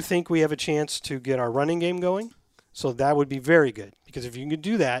 I do think we have a chance to get our running game going, so that would be very good, because if you can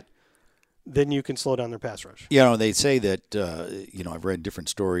do that, then you can slow down their pass rush. You know, they say that, I've read different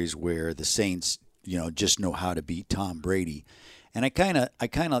stories where the Saints, just know how to beat Tom Brady. And I kind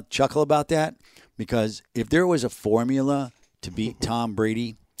of chuckle about that because if there was a formula to beat Tom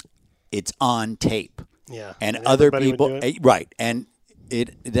Brady, it's on tape. Yeah. And other people, right. And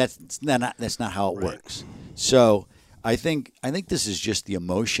that's not how it Right. works. So I think this is just the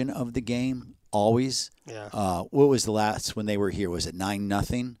emotion of the game always. Yeah. What was the last when they were here? Was it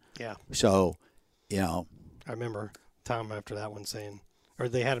 9-0? Yeah. So, I remember Tom after that one saying, or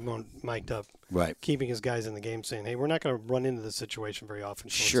they had him on mic'd up, right. keeping his guys in the game, saying, "Hey, we're not going to run into this situation very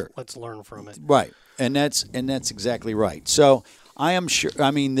often. So Sure. let's learn from it." Right, and that's exactly right. So I am sure. I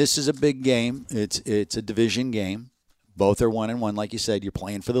mean, this is a big game. It's a division game. Both are 1-1, like you said. You're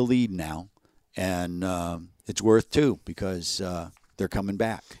playing for the lead now, and it's worth 2 because they're coming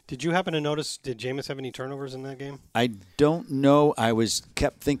back. Did you happen to notice? Did Jameis have any turnovers in that game? I don't know. I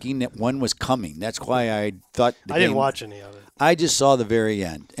kept thinking that one was coming. That's why I thought I didn't watch any of it. I just saw the very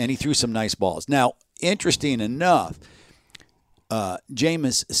end, and he threw some nice balls. Now, interesting enough,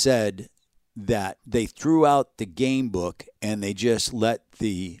 Jameis said that they threw out the game book and they just let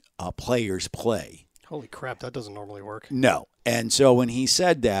the players play. Holy crap, that doesn't normally work. No. And so when he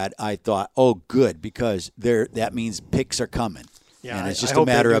said that, I thought, oh, good, because that means picks are coming. Yeah, and it's I just a hope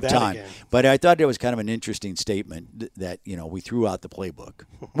they matter do of that time. again. But I thought it was kind of an interesting statement that, we threw out the playbook,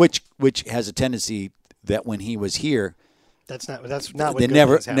 which has a tendency that when he was here, That's not what they good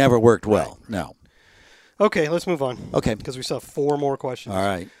never things happen. never worked well. Right. No. Okay, let's move on. Okay. Because we still have 4 more questions. All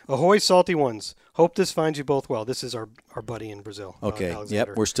right. Ahoy, salty ones. Hope this finds you both well. This is our buddy in Brazil. Okay.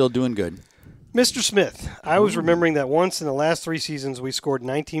 Alexander. Yep. We're still doing good. Mr. Smith, I was remembering that once in the last 3 seasons we scored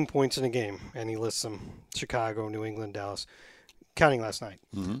 19 points in a game, and he lists them: Chicago, New England, Dallas, counting last night.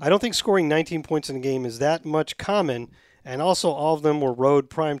 I don't think scoring 19 points in a game is that much common, and also all of them were road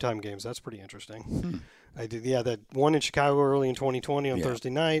primetime games. That's pretty interesting. I did, that one in Chicago early in 2020 on Thursday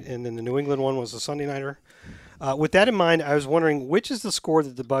night, and then the New England one was a Sunday nighter. With that in mind, I was wondering which is the score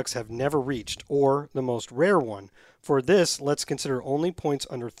that the Bucs have never reached, or the most rare one. For this, let's consider only points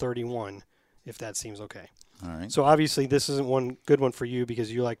under 31, if that seems okay. All right. So obviously, this isn't one good one for you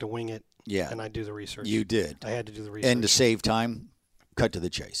because you like to wing it. Yeah. And I do the research. You did. I had to do the research. And to save time, cut to the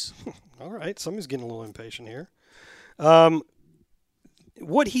chase. All right, somebody's getting a little impatient here.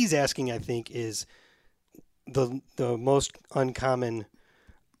 What he's asking, I think, is the most uncommon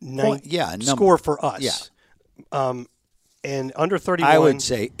score for us. Yeah. And under 31. I would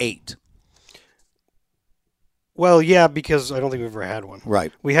say 8. Well, yeah, because I don't think we've ever had one.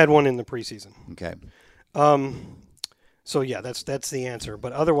 Right. We had one in the preseason. Okay. So yeah, that's the answer.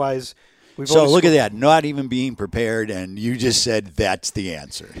 But otherwise, we've So only look at that, not even being prepared, and you just said that's the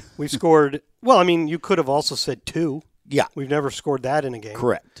answer. We've scored. Well, I mean, you could have also said 2. Yeah. We've never scored that in a game.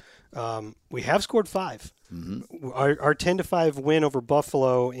 Correct. We have scored 5. Mm-hmm. Our 10-5 win over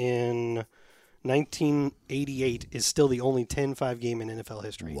Buffalo in 1988 is still the only 10-5 game in NFL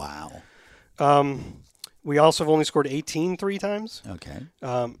history. Wow. We also have only scored 18 3 times. Okay.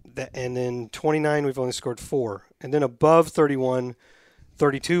 And then 29, we've only scored 4. And then above 31,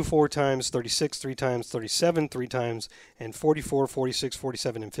 32 4 times, 36 3 times, 37 3 times, and 44, 46,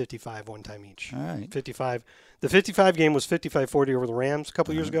 47, and 55 one time each. All right. 55. The 55 game was 55-40 over the Rams a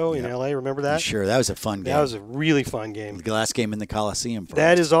couple years ago in L.A. Remember that? Sure, that was a fun game. That was a really fun game. The last game in the Coliseum.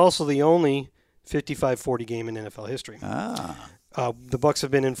 That is also the only 55-40 game in NFL history. Ah. The Bucs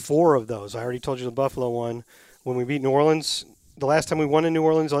have been in 4 of those. I already told you the Buffalo one. When we beat New Orleans, the last time we won in New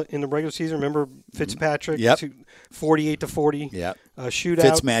Orleans in the regular season, remember Fitzpatrick? Yep. 48-40. Yep.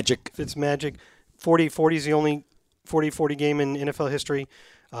 Shootout. Fitzmagic. 40-40 is the only 40-40 game in NFL history.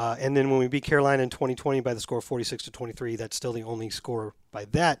 And then when we beat Carolina in 2020 by the score of 46-23, that's still the only score by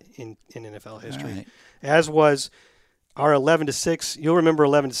that in NFL history. Right. As was our 11-6. You'll remember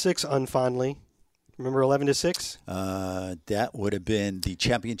 11-6 unfondly. Remember 11-6? That would have been the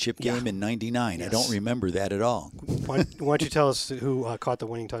championship game in '99. Yes. I don't remember that at all. Why don't you tell us who caught the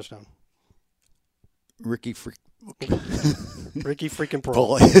winning touchdown? Ricky Ricky freaking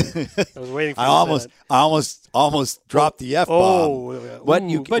Pearl. I was waiting for I almost dropped the F-bomb. Oh, But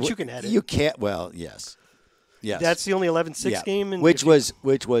you can edit. You can't. Well, yes. That's the only 11-6 game, which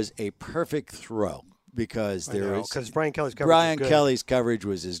was a perfect throw because Brian Kelly's coverage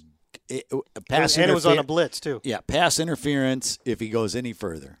was as and it was on a blitz too. Yeah, pass interference if he goes any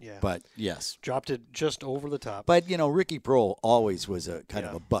further. Yeah. But yes, dropped it just over the top. But Ricky Pearl always was a kind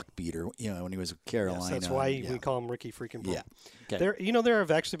of a buck beater. When he was with Carolina. Yes, that's why we call him Ricky freaking Pearl. Yeah. Okay. There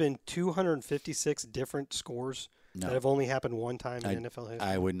have actually been 256 different scores that have only happened one time in NFL history?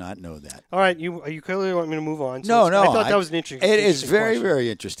 I would not know that. All right, you clearly want me to move on. No. I thought that was an interesting. It is very, question. very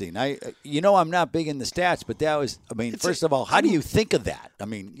interesting. I'm not big in the stats, but that was. I mean, first of all, how do you think of that? I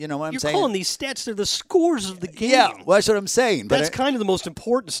mean, you know what I'm saying? You're calling these stats they're the scores of the game. Yeah, well, that's what I'm saying. That's kind of the most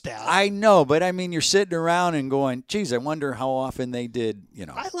important stat. I know, but I mean, you're sitting around and going, "Geez, I wonder how often they did."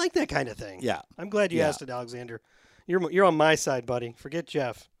 I like that kind of thing. Yeah, I'm glad you asked it, Alexander. You're on my side, buddy. Forget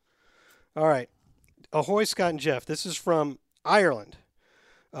Jeff. All right. Ahoy, Scott and Jeff. This is from Ireland.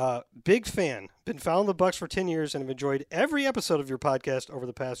 Big fan. Been following the Bucks for 10 years and have enjoyed every episode of your podcast over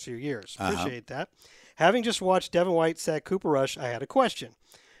the past few years. Appreciate that. Having just watched Devin White sack Cooper Rush, I had a question.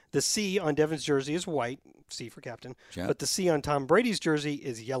 The C on Devin's jersey is white, C for captain, but the C on Tom Brady's jersey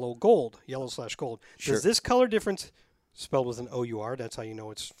is yellow/gold. Sure. Does this color difference, spelled with an O-U-R, that's how you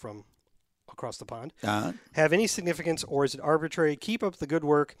know it's from across the pond, have any significance, or is it arbitrary? Keep up the good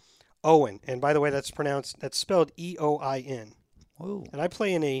work, Owen. And by the way, that's spelled E-O-I-N. Whoa. And I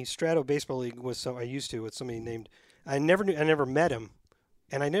play in a Strato baseball league with somebody named. I never met him,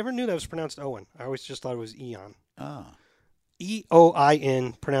 and I never knew that was pronounced Owen. I always just thought it was Eon.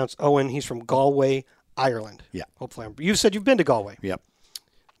 E-O-I-N, pronounced Owen. He's from Galway, Ireland. Yeah. Hopefully, you said you've been to Galway. Yep.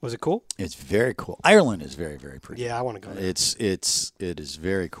 Was it cool? It's very cool. Ireland is very, very pretty. Yeah, I want to go there. It is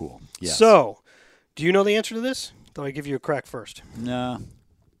very cool. Yes. So, do you know the answer to this? Thought I'd give you a crack first. No,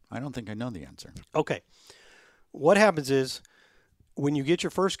 I don't think I know the answer. Okay. What happens is when you get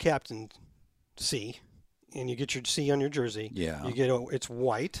your first captain C, and you get your C on your jersey, you get it's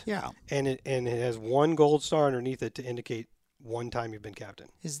white, and it has one gold star underneath it to indicate one time you've been captain.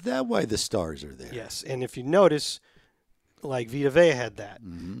 Is that why the stars are there? Yes, and if you notice, like Vita Vea had that.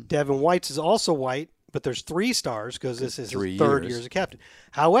 Mm-hmm. Devin White's is also white, but there's 3 stars because this is his 3rd year as a captain.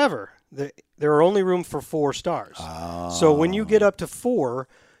 However, there are only room for 4 stars. Oh. So when you get up to 4,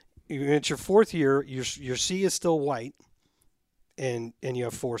 it's your 4th year, your C is still white, and you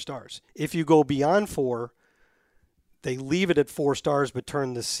have 4 stars. If you go beyond 4, they leave it at 4 stars but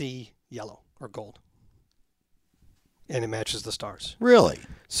turn the C yellow or gold. And it matches the stars. Really?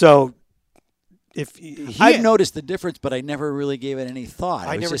 So I've noticed the difference, but I never really gave it any thought.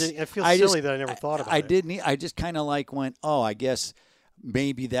 I feel silly that I never thought about it. I just kind of went, I guess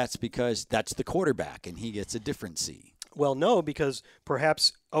maybe that's because that's the quarterback and he gets a different C. Well, no, because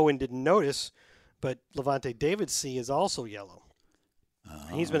perhaps Owen didn't notice, but Levante David's C is also yellow.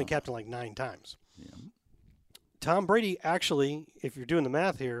 And he's been a captain like 9 times. Yeah. Tom Brady actually, if you're doing the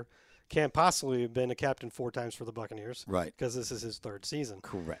math here, can't possibly have been a captain 4 times for the Buccaneers. Right. Because this is his 3rd season.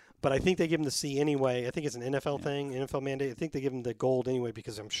 Correct. But I think they give him the C anyway. I think it's an NFL thing, NFL mandate. I think they give him the gold anyway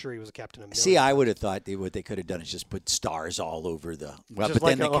because I'm sure he was a captain of millions. See, I would have thought what they could have done is just put stars all over the... Well, just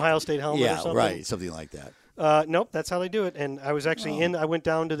like an Ohio State helmet or something? Yeah, right, something like that. Nope, that's how they do it. And I was actually I went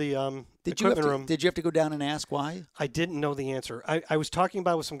down to the equipment room. Did you have to go down and ask why? I didn't know the answer. I was talking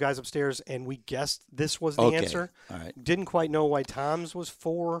about it with some guys upstairs, and we guessed this was the answer. All right. Didn't quite know why Tom's was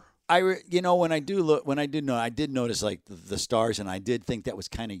 4. When I did know, I did notice like the stars, and I did think that was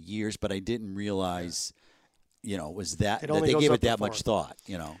kind of years, but I didn't realize, was that they gave it that much thought,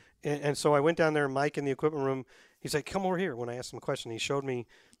 And so I went down there, Mike in the equipment room. He's like, "Come over here." When I asked him a question, he showed me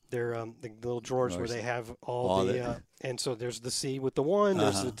their the little drawers where they have all the and so there's the C with the 1,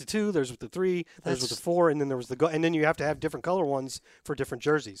 there's with the 2, there's with the 3, there's with the 4, and then there was the and then you have to have different color ones for different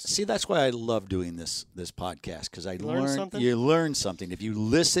jerseys. See, that's why I love doing this podcast because you learn something. If you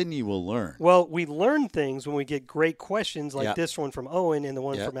listen, you will learn. Well, we learn things when we get great questions like this one from Owen and the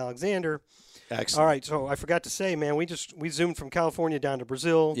one from Alexander. Excellent. All right, so I forgot to say, man, we zoomed from California down to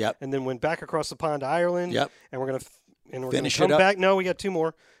Brazil, and then went back across the pond to Ireland, and we're gonna finish come it up. back. No, we got 2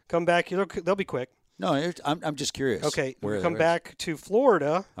 more. Come back. They'll be quick. No, I'm just curious. Okay, we'll come back to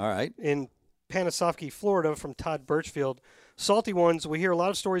Florida. All right. In Panasofsky, Florida, from Todd Birchfield. Salty ones. We hear a lot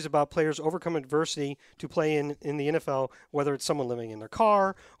of stories about players overcome adversity to play in the NFL, whether it's someone living in their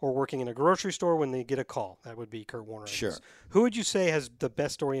car or working in a grocery store when they get a call. That would be Kurt Warner. Sure. Who would you say has the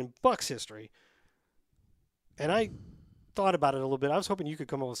best story in Bucs history? And I thought about it a little bit. I was hoping you could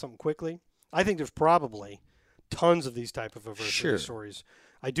come up with something quickly. I think there's probably tons of these type of adversity stories.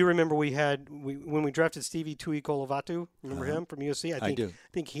 I do remember when we drafted Stevie Tuikolevatu. Remember him from USC? I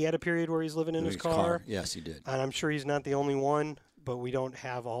think he had a period where he's living in his car. Yes, he did. And I'm sure he's not the only one, but we don't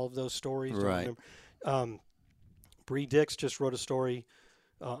have all of those stories. Right. Bree Dix just wrote a story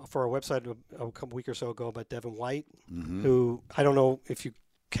for our website a couple week or so ago about Devin White, who I don't know if you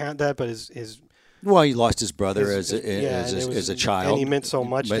count that, but is well, he lost his brother as a child, and he meant so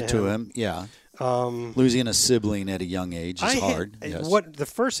much to him. Yeah. Losing a sibling at a young age is hard. Yes. What the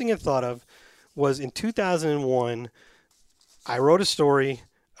first thing I thought of was in 2001, I wrote a story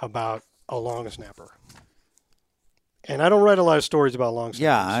about a long snapper. And I don't write a lot of stories about long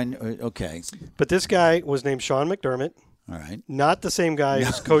snappers. Yeah, okay. But this guy was named Sean McDermott. All right. Not the same guy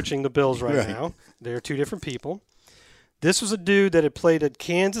who's coaching the Bills right now. They're two different people. This was a dude that had played at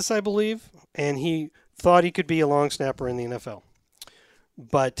Kansas, I believe, and he thought he could be a long snapper in the NFL.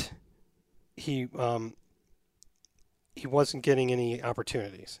 But he wasn't getting any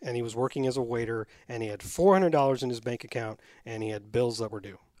opportunities, and he was working as a waiter, and he had $400 in his bank account, and he had bills that were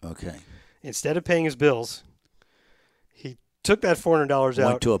due. Okay. Instead of paying his bills, he took that $400 out.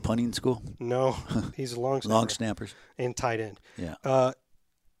 Went to a punting school? No, he's a long snapper. Long snappers. And tight end. Yeah.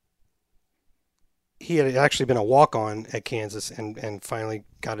 He had actually been a walk-on at Kansas and finally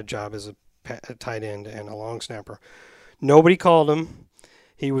got a job as a tight end and a long snapper. Nobody called him.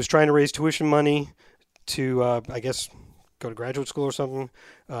 He was trying to raise tuition money to, I guess, go to graduate school or something.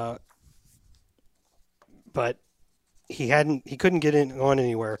 But he couldn't get on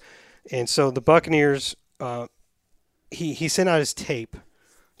anywhere. And so the Buccaneers, he sent out his tape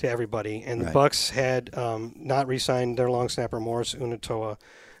to everybody, and the Bucs had not re-signed their long snapper, Morris Unatoa.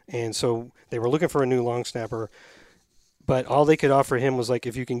 And so they were looking for a new long snapper, but all they could offer him was like,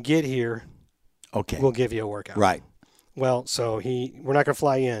 if you can get here, we'll give you a workout. Right. Well, so we're not going to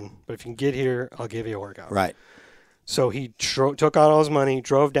fly in, but if you can get here, I'll give you a workout. Right. So he took out all his money,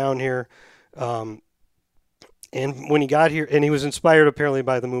 drove down here, and when he got here, and he was inspired apparently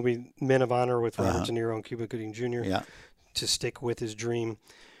by the movie Men of Honor with Robert De Niro and Cuba Gooding Jr. To stick with his dream.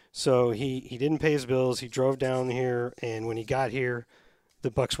 So he didn't pay his bills. He drove down here, and when he got here, the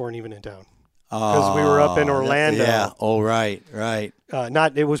Bucs weren't even in town because we were up in Orlando. Yeah. Oh, right.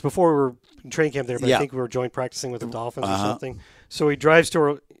 It was before we were in training camp there, but I think we were joint practicing with the Dolphins or something. So he drives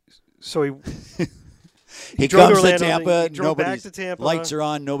to. He drove comes to to Tampa. He drove back to Tampa. Lights are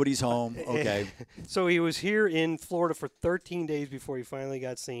on. Nobody's home. Okay. So he was here in Florida for 13 days before he finally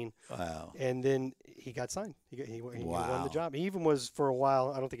got seen. Wow. And then he got signed. He won the job. He even was for a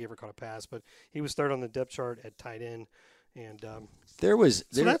while. I don't think he ever caught a pass, but he was third on the depth chart at tight end. And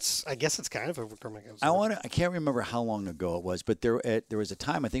that's, I guess it's kind of a recurring episode. I can't remember how long ago it was, but there was a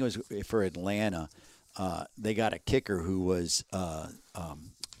time, I think it was for Atlanta, they got a kicker who was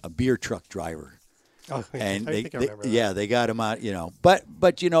a beer truck driver. Oh, and I remember that. they got him out, But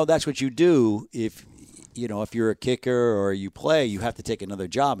that's what you do if you're a kicker or you play, you have to take another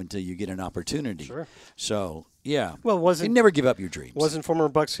job until you get an opportunity. Sure. So, yeah. Well, you never give up your dreams. Wasn't former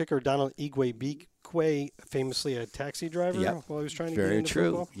Bucs kicker Donald Igwe famously a taxi driver while he was trying to get into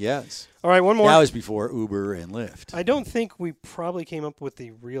football? Very true. Yes. All right, one more. That was before Uber and Lyft. I don't think we probably came up with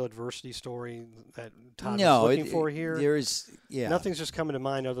the real adversity story that Todd was looking for here. Nothing's just coming to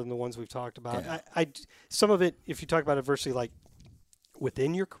mind other than the ones we've talked about. Yeah. Some of it, if you talk about adversity, like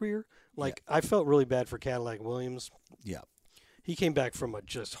within your career, I felt really bad for Cadillac Williams. Yeah. He came back from a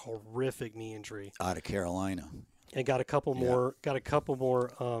just horrific knee injury out of Carolina and got a couple more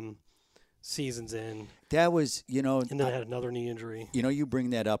seasons in. That was, and then I had another knee injury. You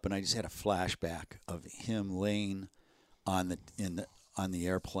bring that up, and I just had a flashback of him laying on the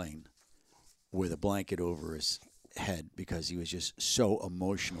airplane with a blanket over his head because he was just so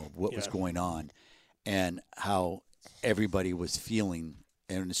emotional of what was going on and how everybody was feeling.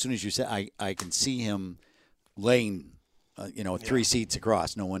 And as soon as you said, I can see him laying, 3 seats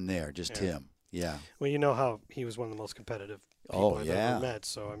across, no one there, just him. Yeah. Well, you know how he was one of the most competitive people I've ever met,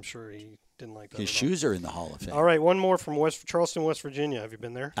 so I'm sure he didn't like that. His shoes are in the Hall of Fame. All right, one more from Charleston, West Virginia. Have you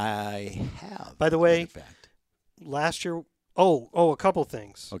been there? I have. By the way, last year, a couple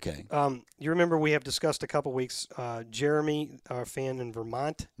things. Okay. You remember we have discussed a couple weeks, Jeremy, our fan in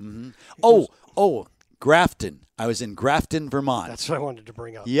Vermont. Mm-hmm. Grafton. I was in Grafton, Vermont. That's what I wanted to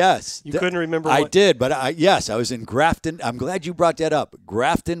bring up. Yes. You couldn't remember I did, but I was in Grafton. I'm glad you brought that up.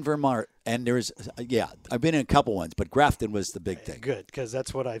 Grafton, Vermont. And there's, I've been in a couple ones, but Grafton was the big thing. Good, because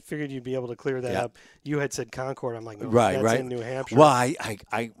that's what I figured you'd be able to clear that up. You had said Concord. I'm like, no, that's in New Hampshire. Well,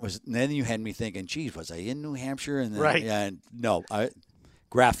 I was, and then you had me thinking, geez, was I in New Hampshire? And then,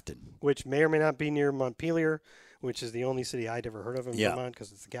 Grafton. Which may or may not be near Montpelier, which is the only city I'd ever heard of in Vermont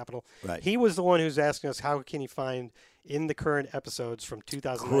because it's the capital. Right. He was the one who's asking us how can he find in the current episodes from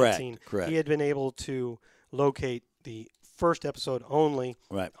 2019. Correct. He had been able to locate the first episode only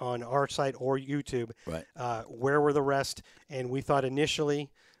on our site or YouTube. Right. Where were the rest? And we thought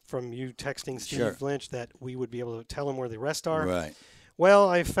initially from you texting Steve Lynch that we would be able to tell him where the rest are. Right. Well,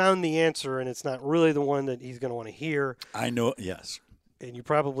 I found the answer, and it's not really the one that he's going to want to hear. I know, yes. And you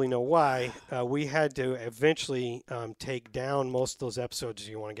probably know why. We had to eventually take down most of those episodes. Do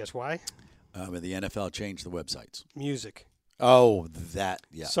you want to guess why? The NFL changed the websites. Music. Oh, that,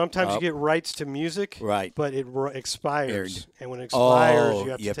 yeah. Sometimes you get rights to music, right, but it expires, and when it expires, you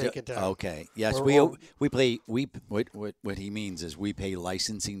have to take it down. Okay, yes, we play. What he means is we pay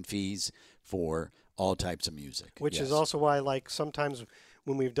licensing fees for all types of music, which is also why, like, sometimes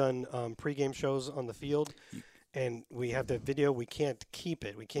when we've done pregame shows on the field, and we have that video, we can't keep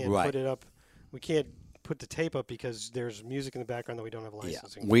it. We can't put it up. We can't put the tape up because there's music in the background that we don't have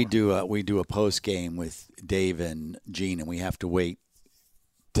licensing. Yeah. We do a post game with Dave and Gene, and we have to wait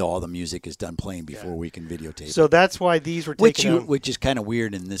till all the music is done playing before we can videotape. So that's why these were taken out. Which is kind of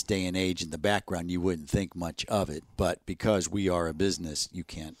weird in this day and age. In the background, you wouldn't think much of it, but because we are a business, you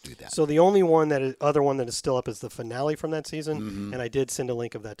can't do that. So the only other one that is still up is the finale from that season, and I did send a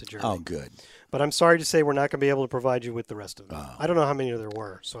link of that to Jeremy. Oh, good. But I'm sorry to say we're not going to be able to provide you with the rest of them. I don't know how many there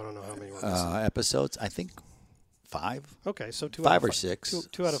were, so I don't know how many were missing. Episodes, I think 5. Okay, so 5 or 6.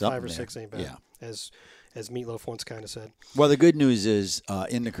 Two out of 5 or 6 ain't bad. Yeah. As Meatloaf once kind of said. Well, the good news is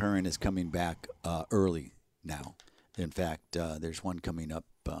In the Current is coming back early now. In fact, there's one coming up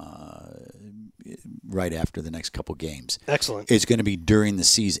right after the next couple games. Excellent. It's going to be during the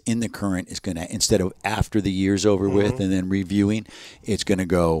season. In the Current is going to, instead of after the year's over with and then reviewing, it's going to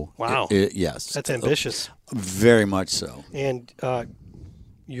go. Wow. Yes. That's ambitious. Very much so. And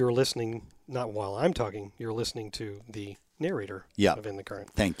you're listening, not while I'm talking, you're listening to the narrator of In the Current.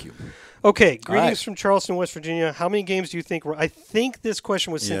 Thank you. Okay, greetings from Charleston, West Virginia. How many games do you think? I think this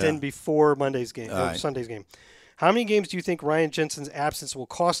question was sent in before Monday's game, or Sunday's game. How many games do you think Ryan Jensen's absence will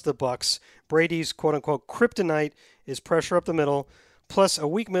cost the Bucs? Brady's quote-unquote kryptonite is pressure up the middle, plus a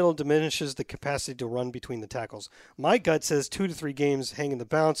weak middle diminishes the capacity to run between the tackles. My gut says 2 to 3 games hanging the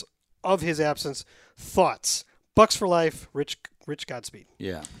bounce of his absence. Thoughts? Bucs for life. Rich Godspeed.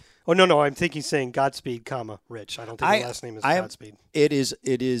 Yeah. Oh no! I'm thinking saying Godspeed, Rich. I don't think the last name is Godspeed. It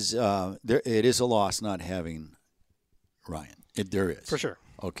is a loss not having Ryan. There is for sure.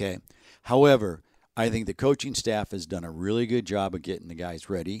 Okay. However, I think the coaching staff has done a really good job of getting the guys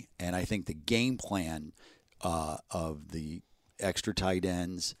ready, and I think the game plan of the extra tight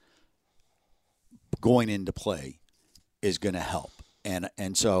ends going into play is going to help, and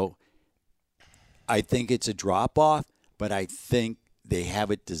so I think it's a drop off, but I think they have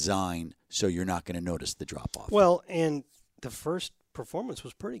it designed so you're not going to notice the drop-off. Well, and the first performance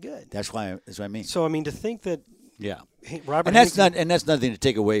was pretty good. That's what I mean. So, I mean, to think that Robert and that's nothing to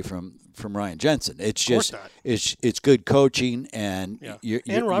take away from Ryan Jensen. It's just it's good coaching, and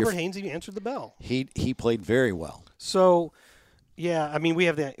Robert Hainsey answered the bell. He played very well. So, I mean, we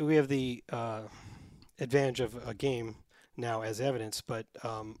have the advantage of a game now as evidence, but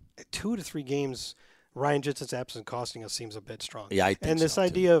 2 to 3 games. Ryan Jensen's absence costing us seems a bit strong. Yeah, I think and this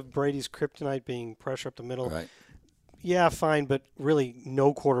idea of Brady's kryptonite being pressure up the middle, right? Yeah, fine, but really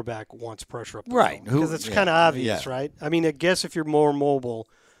no quarterback wants pressure up the middle. Because it's kind of obvious, right? I mean, I guess if you're more mobile,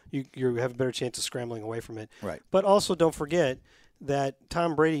 you have a better chance of scrambling away from it. Right. But also don't forget that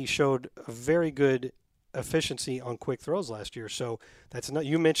Tom Brady showed a very good efficiency on quick throws last year. So that's not.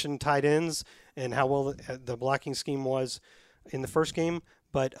 You mentioned tight ends and how well the blocking scheme was in the first game,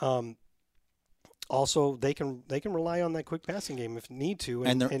 but also, they can rely on that quick passing game if need to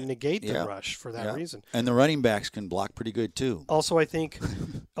and negate the rush for that reason. And the running backs can block pretty good too. Also, I think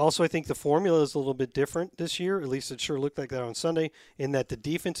the formula is a little bit different this year. At least it sure looked like that on Sunday. In that the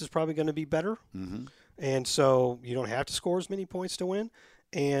defense is probably going to be better, and so you don't have to score as many points to win.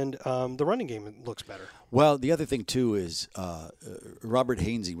 And the running game looks better. Well, the other thing too is Robert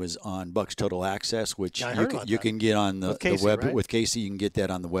Hainsey was on Bucs Total Access, which you can get on the web with Casey. You can get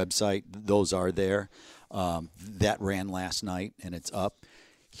that on the website. Those are there. That ran last night, and it's up.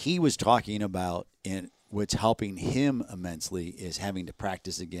 He was talking about, and what's helping him immensely is having to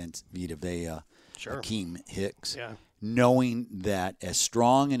practice against Vita Vea, Akeem Hicks. Yeah. Knowing that as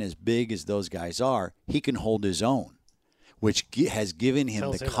strong and as big as those guys are, he can hold his own. Which has given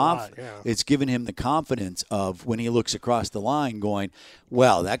him It's given him the confidence of when he looks across the line, going,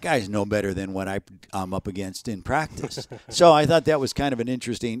 "Well, that guy's no better than what I'm up against in practice." So I thought that was kind of an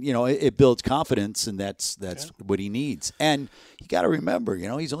interesting. It builds confidence, and that's what he needs. And you got to remember,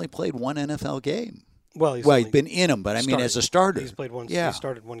 he's only played one NFL game. Well, he's been in them, but I mean, as a starter, he's played one. Yeah. He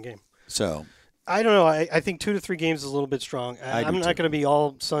started one game. So. I don't know. I think 2 to 3 games is a little bit strong. I'm not going to be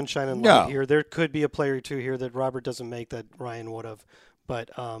all sunshine and light here. There could be a player or two here that Robert doesn't make that Ryan would have, but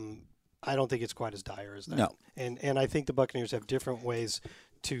I don't think it's quite as dire as that. No. And I think the Buccaneers have different ways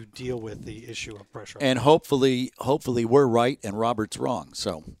to deal with the issue of pressure. And hopefully we're right and Robert's wrong.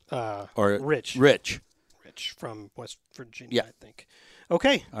 So Rich from West Virginia, I think.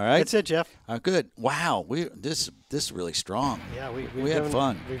 Okay. All right. That's it, Jeff. Good. Wow. This is really strong. Yeah, we had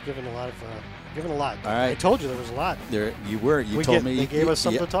fun. We've given a lot of. Given a lot. All right. I told you there was a lot. There you were. You told me they gave us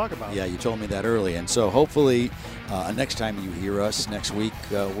something to talk about. Yeah, you told me that early, and so hopefully next time you hear us next week,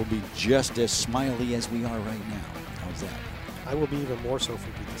 we'll be just as smiley as we are right now. How's that? I will be even more so if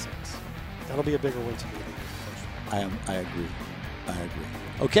we beat the Saints. That'll be a bigger win to me than the first one. I agree.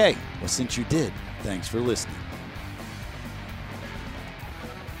 Okay. Well, since you did, thanks for listening.